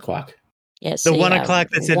 1 o'clock. Yes. The 1 o'clock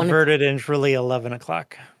that's one- inverted is really 11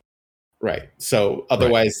 o'clock. Right. So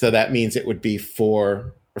otherwise, so that means it would be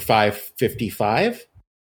 4 or 5:55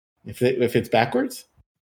 if it's backwards.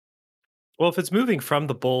 Well, if it's moving from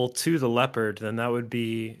the bull to the leopard, then that would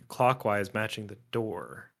be clockwise matching the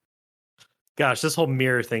door. Gosh, this whole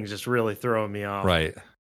mirror thing's just really throwing me off. Right.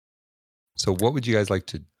 So, what would you guys like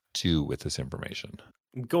to do with this information?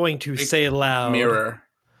 I'm going to Big say aloud. Mirror.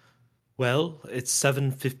 Well, it's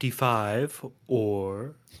 7:55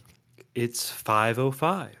 or it's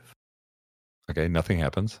 5:05. Okay, nothing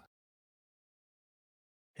happens.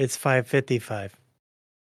 It's 5:55.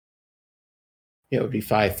 Yeah, it would be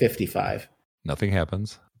 5:55. Nothing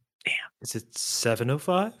happens. Is it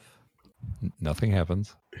 7:05? Nothing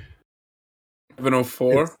happens.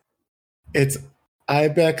 7:04. It's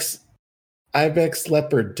Ibex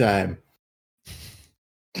leopard time.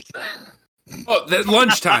 Oh, that's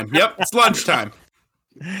lunchtime. Yep, it's lunchtime.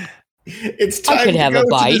 It's I time could to have go a to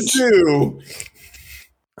the bite. zoo.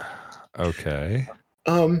 Okay.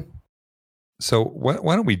 So why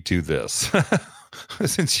don't we do this?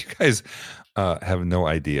 Since you guys have no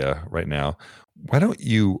idea right now, why don't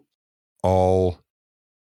you all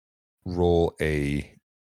roll you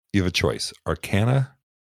have a choice: Arcana,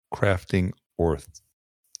 crafting, or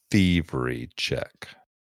thievery check.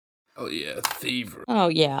 Oh yeah, thievery. Oh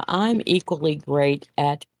yeah, I'm equally great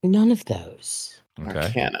at none of those. Okay.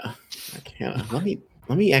 Arcana.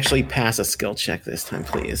 Let me actually pass a skill check this time,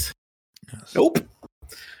 please. Yes. Nope.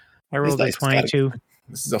 I rolled a These dice 22.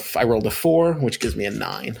 I rolled a 4, which gives me a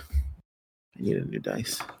 9. I need a new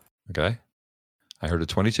dice. Okay. I heard a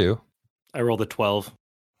 22. I rolled a 12.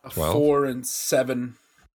 12. 4 and 7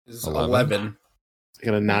 is 11. I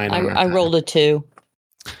got a 9. I rolled a 2.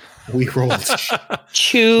 We rolled.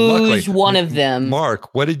 Choose Luckily, one of them.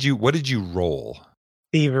 Mark, what did you roll?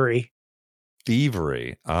 Thievery.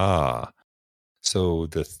 Thievery. Ah. So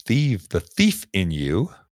the thief in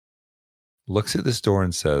you looks at this door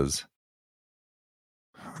and says,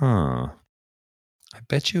 I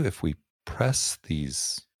bet you if we press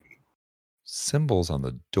these symbols on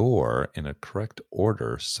the door in a correct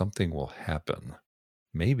order, something will happen.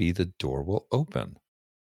 Maybe the door will open.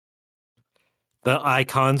 The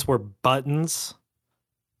icons were buttons.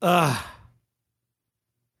 Ugh.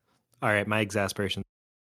 All right, my exasperation.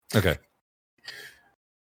 Okay.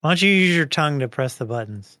 Why don't you use your tongue to press the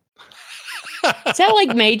buttons? Is that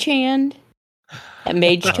like Mage Hand? That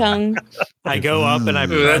Mage Tongue? I go up and I Ooh,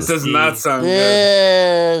 that press does the- not sound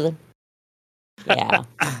good. Ugh. Yeah.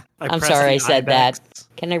 I'm press sorry the I said ibex, that.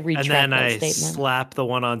 Can I retract And then that I statement? slap the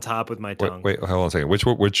one on top with my tongue. Wait, hold on a second.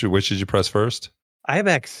 Which did you press first?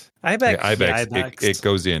 Ibex. Okay, Ibex. Ibex. Yeah, Ibex. It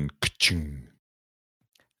goes in. Ka-chung.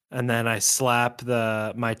 And then I slap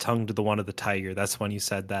my tongue to the one of the tiger. That's when you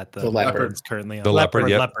said that The leopard. is currently on. The leopard,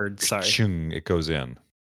 yep. Leopard, sorry. Ka-chung, it goes in.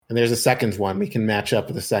 And there's a seconds one. We can match up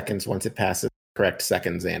with the seconds once it passes the correct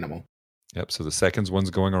seconds animal. Yep. So the seconds one's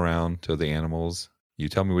going around to the animals. You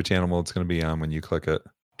tell me which animal it's going to be on when you click it.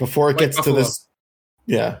 Before it White gets buffalo. to this.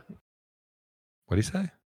 Yeah. What do you say?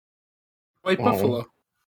 White Oh. buffalo.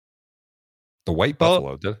 The white Well-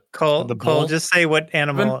 buffalo. Did- Cole, The Cole, bull? just say what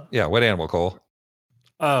animal. Yeah. What animal, Cole?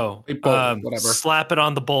 Oh, A bull, whatever. slap it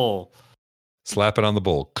on the bull. Slap it on the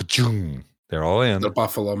bull. Ka-chung. They're all in. The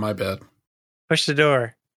buffalo, my bad. Push the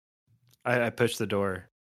door. I push the door.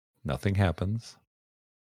 Nothing happens.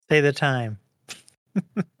 Say the time.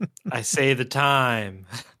 I say the time,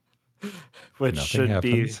 which Nothing should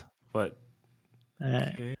happens. be what?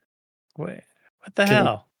 Wait, what the Can-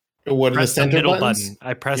 hell? What are the Press the center middle buttons? button.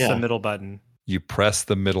 I press Yeah. the middle button. You press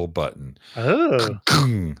the middle button. Oh.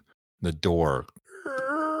 Ka-chung. The door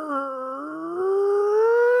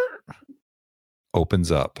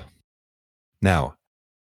opens up. Now,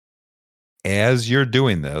 as you're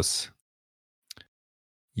doing this,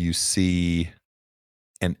 you see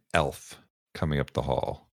an elf coming up the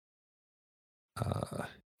hall.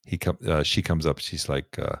 She comes up. She's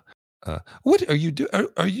like, "What are you doing?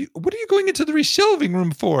 What are you going into the reshelving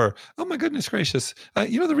room for? Oh my goodness gracious! The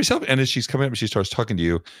reshelving." And as she's coming up, and she starts talking to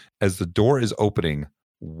you. As the door is opening,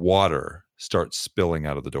 water starts spilling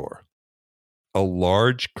out of the door. A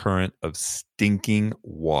large current of stinking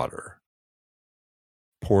water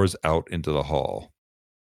pours out into the hall.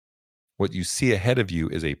 What you see ahead of you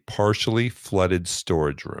is a partially flooded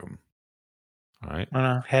storage room. All right.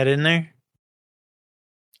 Wanna head in there?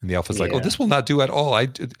 And the elf is like, "Oh, Yeah. this will not do at all.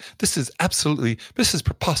 This is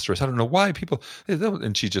preposterous. I don't know why people."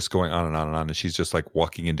 And she's just going on and on and on. And she's just like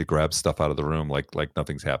walking in to grab stuff out of the room, like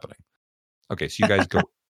nothing's happening. Okay, so you guys go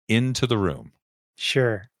into the room,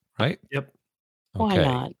 Sure. right? Yep. Why Okay.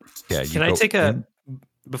 not? Yeah. You Can I go take in.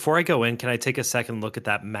 before I go in? Can I take a second look at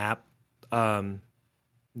that map?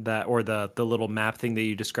 That or the little map thing that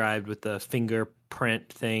you described with the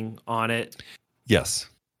fingerprint thing on it. Yes.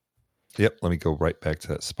 Yep. Let me go right back to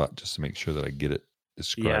that spot just to make sure that I get it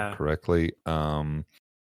described Yeah. correctly. I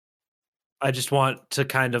just want to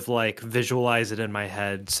kind of like visualize it in my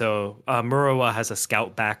head. So Murowa has a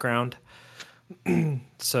scout background.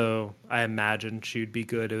 So I imagine she'd be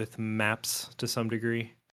good with maps to some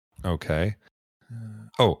degree. Okay.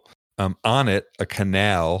 On it, a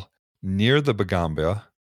canal near the Bagambia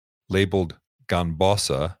labeled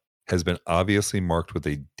Ganbossa has been obviously marked with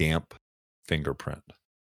a damp fingerprint.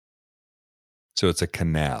 So it's a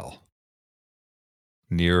canal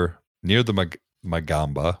near near the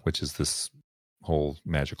Magamba, which is this whole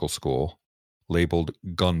magical school, labeled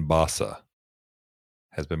Gunbasa,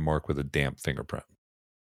 has been marked with a damp fingerprint.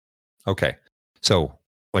 Okay, so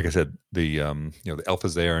like I said, the the elf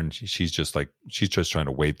is there, and she's just trying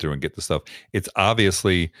to wade through and get the stuff. It's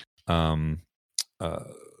obviously there's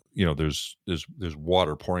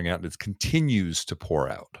water pouring out, and it continues to pour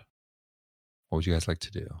out. What would you guys like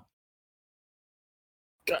to do?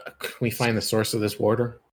 Can we find the source of this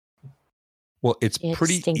water? Well, it's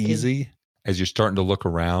pretty stinky. easy as you're starting to look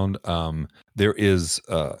around. There is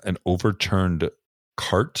an overturned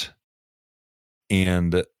cart,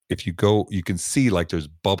 and if you go, you can see like there's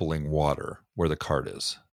bubbling water where the cart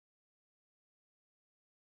is.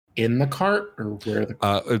 In the cart, or where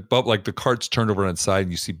the like the cart's turned over on its side,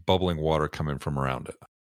 and you see bubbling water coming from around it.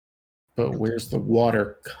 But where's the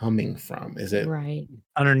water coming from? Is it Right.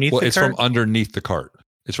 Underneath Well, the it's cart? from underneath the cart.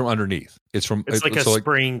 It's from underneath. It's from. It's like a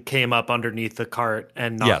spring came up underneath the cart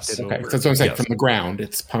and knocked Yes. it okay? over. That's what I'm saying. Yes. From the ground,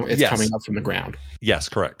 it's Yes. coming up from the ground. Yes,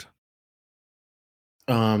 correct.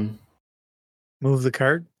 Move the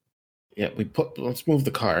cart. Yeah, let's move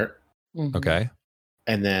the cart Mhm. Okay.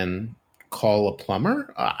 and then call a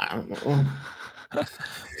plumber. I don't know.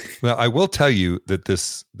 Well, I will tell you that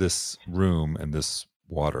this room and this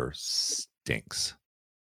water stinks.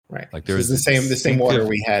 Right. Like This there's is the same water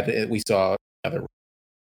we saw. Other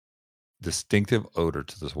distinctive odor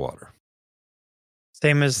to this water.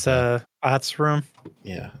 Same as Ott's room.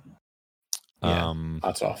 yeah.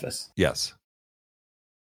 Hot's office. Yes.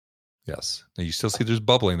 Yes. Now you still see there's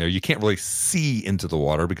bubbling there. You can't really see into the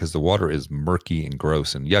water because the water is murky and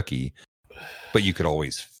gross and yucky, but you could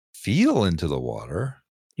always feel into the water.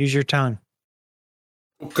 Use your tongue.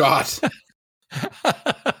 Oh, God.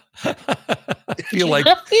 I feel like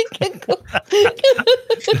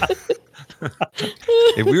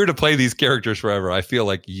if we were to play these characters forever, I feel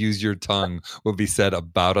like use your tongue would be said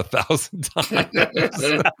about 1,000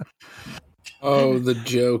 times. Oh, the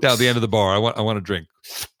jokes. Down at the end of the bar, I want a drink.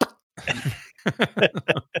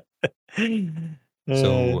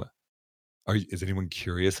 So, is anyone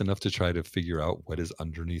curious enough to try to figure out what is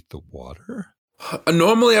underneath the water?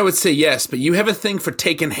 Normally, I would say yes, but you have a thing for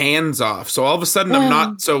taking hands off. So all of a sudden, I'm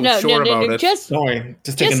not so sure about it. Just Don't worry.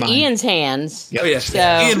 Just taking mine. Ian's hands. Yep. Oh, yeah. So,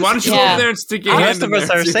 Ian, why don't you go over there and stick your The hand rest in of us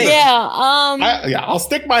there? are safe. Yeah. I'll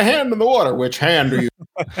stick my hand in the water. Which hand do you?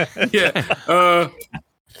 Yeah.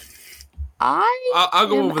 I'll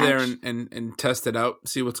go am over there actu- and test it out,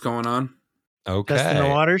 see what's going on. Okay. Testing the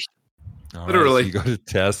waters. All right, Literally. so you go to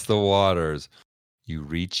test the waters. You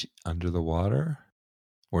reach under the water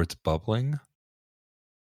where it's bubbling.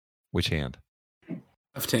 Which hand?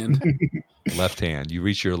 Left hand. Left hand. You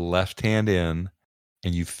reach your left hand in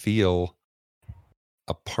and you feel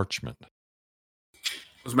a parchment.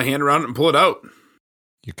 Put my hand around it and pull it out.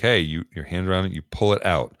 Okay, your hand around it, you pull it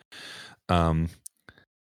out.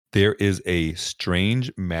 There is a strange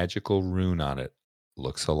magical rune on it.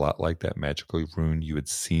 Looks a lot like that magical rune you had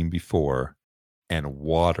seen before, and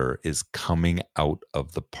water is coming out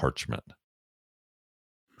of the parchment.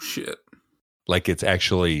 Shit. Like it's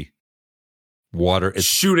actually water. It's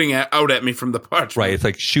Shooting out at me from the parchment. right. It's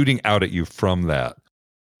like shooting out at you from that.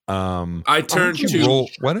 I turn to roll.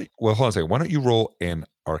 Hold on a second. Why don't you roll an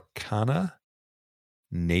Arcana,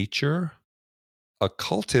 Nature,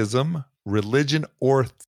 Occultism, Religion, or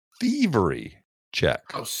Thievery check?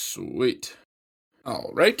 Oh, sweet.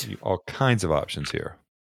 All right. All kinds of options here.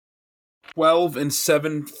 12 and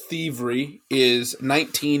 7 thievery is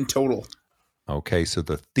 19 total. Okay, so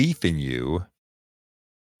the thief in you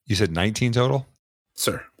said 19 total?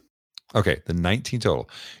 Sir. Okay, the 19 total.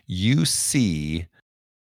 You see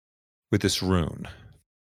with this rune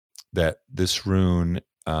that this rune,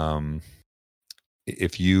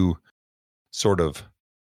 if you sort of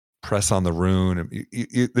press on the rune,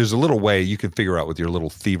 there's a little way you can figure out with your little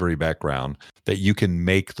thievery background that you can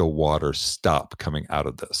make the water stop coming out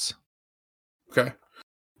of this. Okay.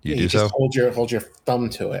 You You do so? just hold your thumb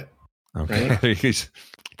to it. Okay. right? You just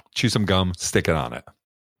chew some gum, stick it on it.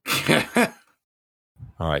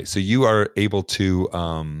 All right. So you are able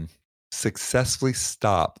to successfully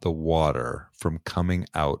stop the water from coming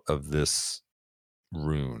out of this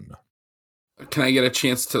rune. Can I get a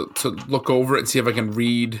chance to look over it and see if I can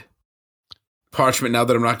read parchment now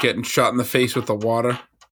that I'm not getting shot in the face with the water?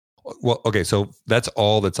 Well, okay. So that's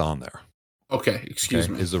all that's on there. Okay, excuse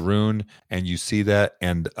me. Is the rune, and you see that,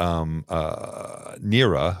 and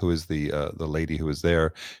Nira, who is the lady who is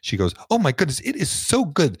there, she goes, "Oh my goodness, it is so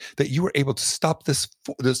good that you were able to stop this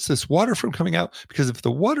water from coming out, because if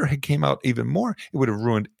the water had came out even more, it would have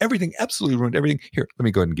ruined everything, absolutely ruined everything. Here, let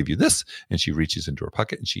me go ahead and give you this." And she reaches into her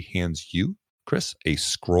pocket and she hands you Chris, a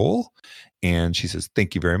scroll. And she says,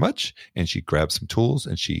 thank you very much. And she grabs some tools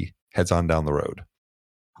and she heads on down the road.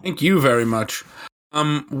 Thank you very much.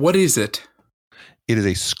 What is it? It is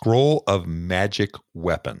a scroll of magic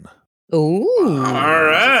weapon. Ooh. All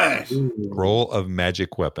right. Scroll of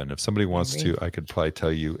magic weapon. If somebody wants to, I could probably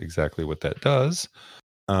tell you exactly what that does.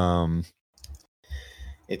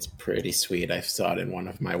 It's pretty sweet. I saw it in one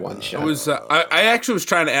of my one shots. I actually was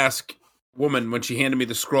trying to ask woman when she handed me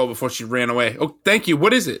the scroll before she ran away. Oh, thank you.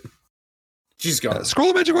 What is it? She's gone. Scroll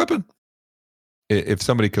of magic weapon. If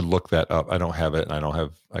somebody could look that up, I don't have it, and I don't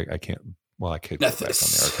have. I can't. Well, I could go back on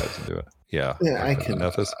the archives and do it. Yeah, I can.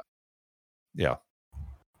 Nethys. Yeah.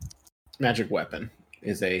 Magic weapon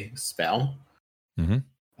is a spell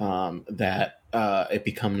that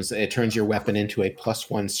it turns your weapon into a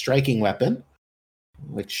 +1 striking weapon,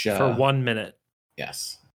 which for 1 minute.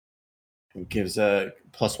 Yes, it gives a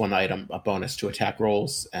 +1 item a bonus to attack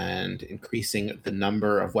rolls and increasing the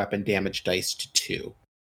number of weapon damage dice to 2.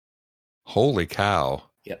 Holy cow!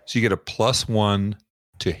 Yep. So you get a +1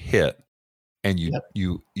 to hit, and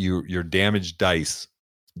your damage dice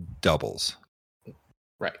doubles.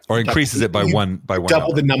 Right. Or increases it by one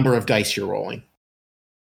double the number of dice you're rolling.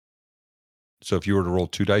 So if you were to roll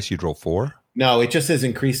 2 dice, you'd roll 4? No, it just says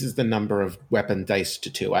increases the number of weapon dice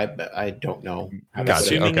to 2. I don't know. I'm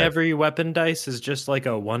assuming every weapon dice is just like a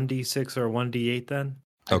 1d6 or 1d8 then?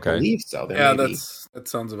 Okay. I believe so. That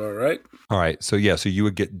sounds about right. All right. So so you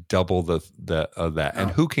would get double the of that.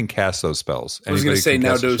 And who can cast those spells? I was going to say,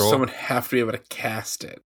 now does someone someone have to be able to cast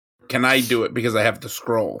it? Can I do it because I have the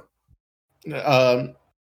scroll?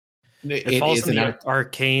 It falls in the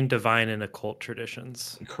arcane, divine, and occult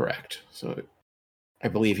traditions. Correct. So I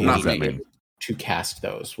believe you need to cast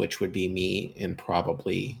those, which would be me and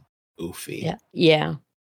probably Oofy. Yeah.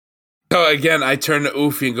 So again, I turn to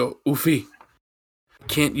Oofy and go, Oofy,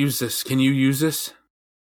 can't use this. Can you use this?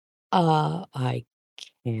 I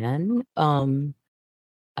can.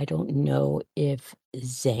 I don't know if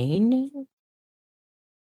Zane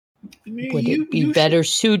would it be better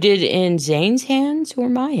suited in Zane's hands or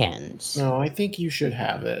my hands? No, I think you should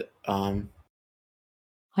have it.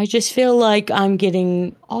 I just feel like I'm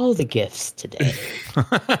getting all the gifts today.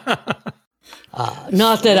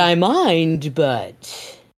 Not that I mind,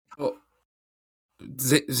 but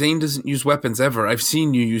Zane doesn't use weapons ever. I've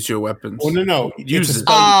seen you use your weapons. Oh no, use it.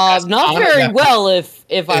 Not very well,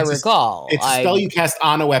 if I recall. It's a spell you cast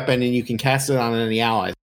on a weapon, and you can cast it on any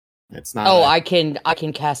ally. It's not. I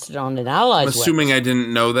can cast it on an ally's. I'm assuming I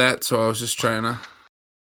didn't know that, so I was just trying to.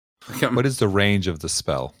 What is the range of the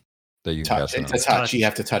spell that you can cast? It's a touch. You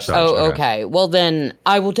have to touch. Okay. Well, then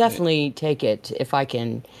I will definitely take it if I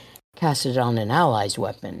can cast it on an ally's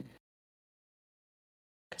weapon.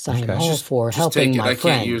 Because I am all for helping my friends. I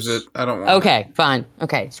can't use it. I don't want Okay, fine.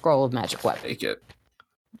 Okay, scroll of magic weapon. Take it.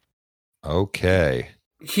 Okay.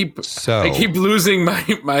 I keep losing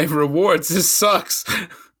my rewards. This sucks.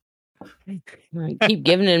 Keep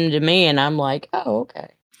giving them to me, and I'm like, oh,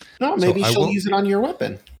 okay. No, maybe she'll use it on your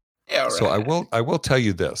weapon. Yeah, right. So I will tell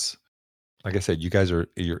you this. Like I said,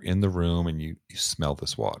 you're in the room and you smell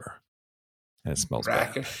this water, and it smells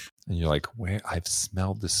brackish. Bad. And you're like, where I've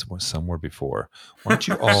smelled this somewhere before. Why don't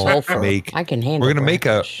you all make? I can handle. We're going to make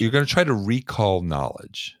you're going to try to recall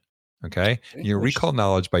knowledge. Okay, you recall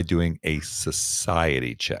knowledge by doing a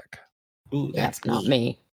society check. Ooh, that's not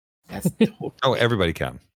me. That's totally everybody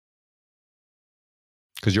can.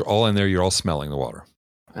 Because you're all in there, you're all smelling the water.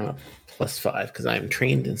 I'm a +5 because I'm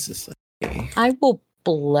trained in society. I will.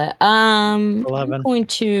 11. I'm 11. going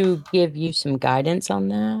to give you some guidance on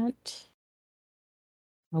that.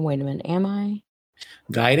 Oh, wait a minute. Am I?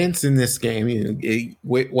 Guidance in this game,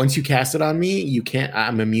 once you cast it on me, you can't.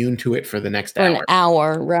 I'm immune to it for the next hour. An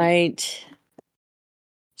hour, right?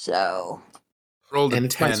 So. Rolled a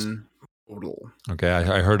 10 total. Okay,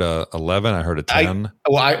 I heard a 11. I heard a 10.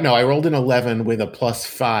 I rolled an 11 with a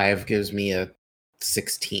 +5, gives me a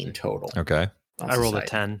 16 total. Okay. I rolled a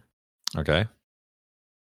 10. Okay.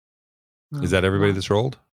 Is that everybody that's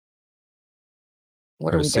rolled?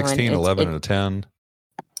 What are we 16, doing? 11, and a 10.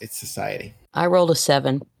 It's society. I rolled a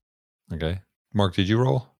 7. Okay. Mark, did you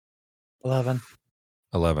roll? 11.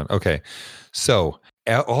 11. Okay. So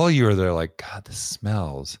all you are there like, God, this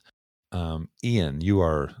smells. Ian, you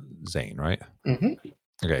are Zane, right? Mm-hmm.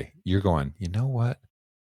 Okay. You're going, you know what?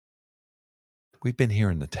 We've been here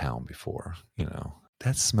in the town before.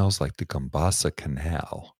 That smells like the Gombasa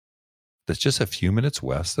Canal. That's just a few minutes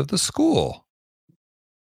west of the school.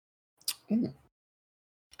 Ooh.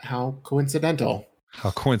 How coincidental.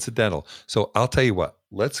 How coincidental. So I'll tell you what,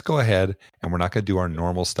 let's go ahead and we're not going to do our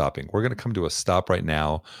normal stopping. We're going to come to a stop right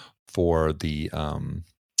now for the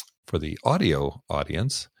for the audio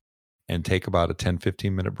audience and take about a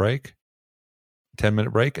 10-15 minute break.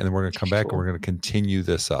 10-minute break, and then we're going to come back and we're going to continue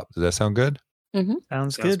this up. Does that sound good? Mm-hmm.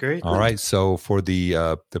 Sounds good. Great. All right. So for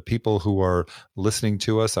the people who are listening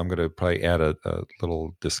to us, I'm going to probably add a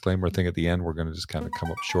little disclaimer thing at the end. We're going to just kind of come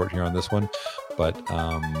up short here on this one, but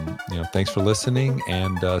thanks for listening.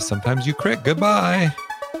 And sometimes you crit. Goodbye.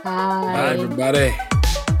 Hi. Bye, everybody.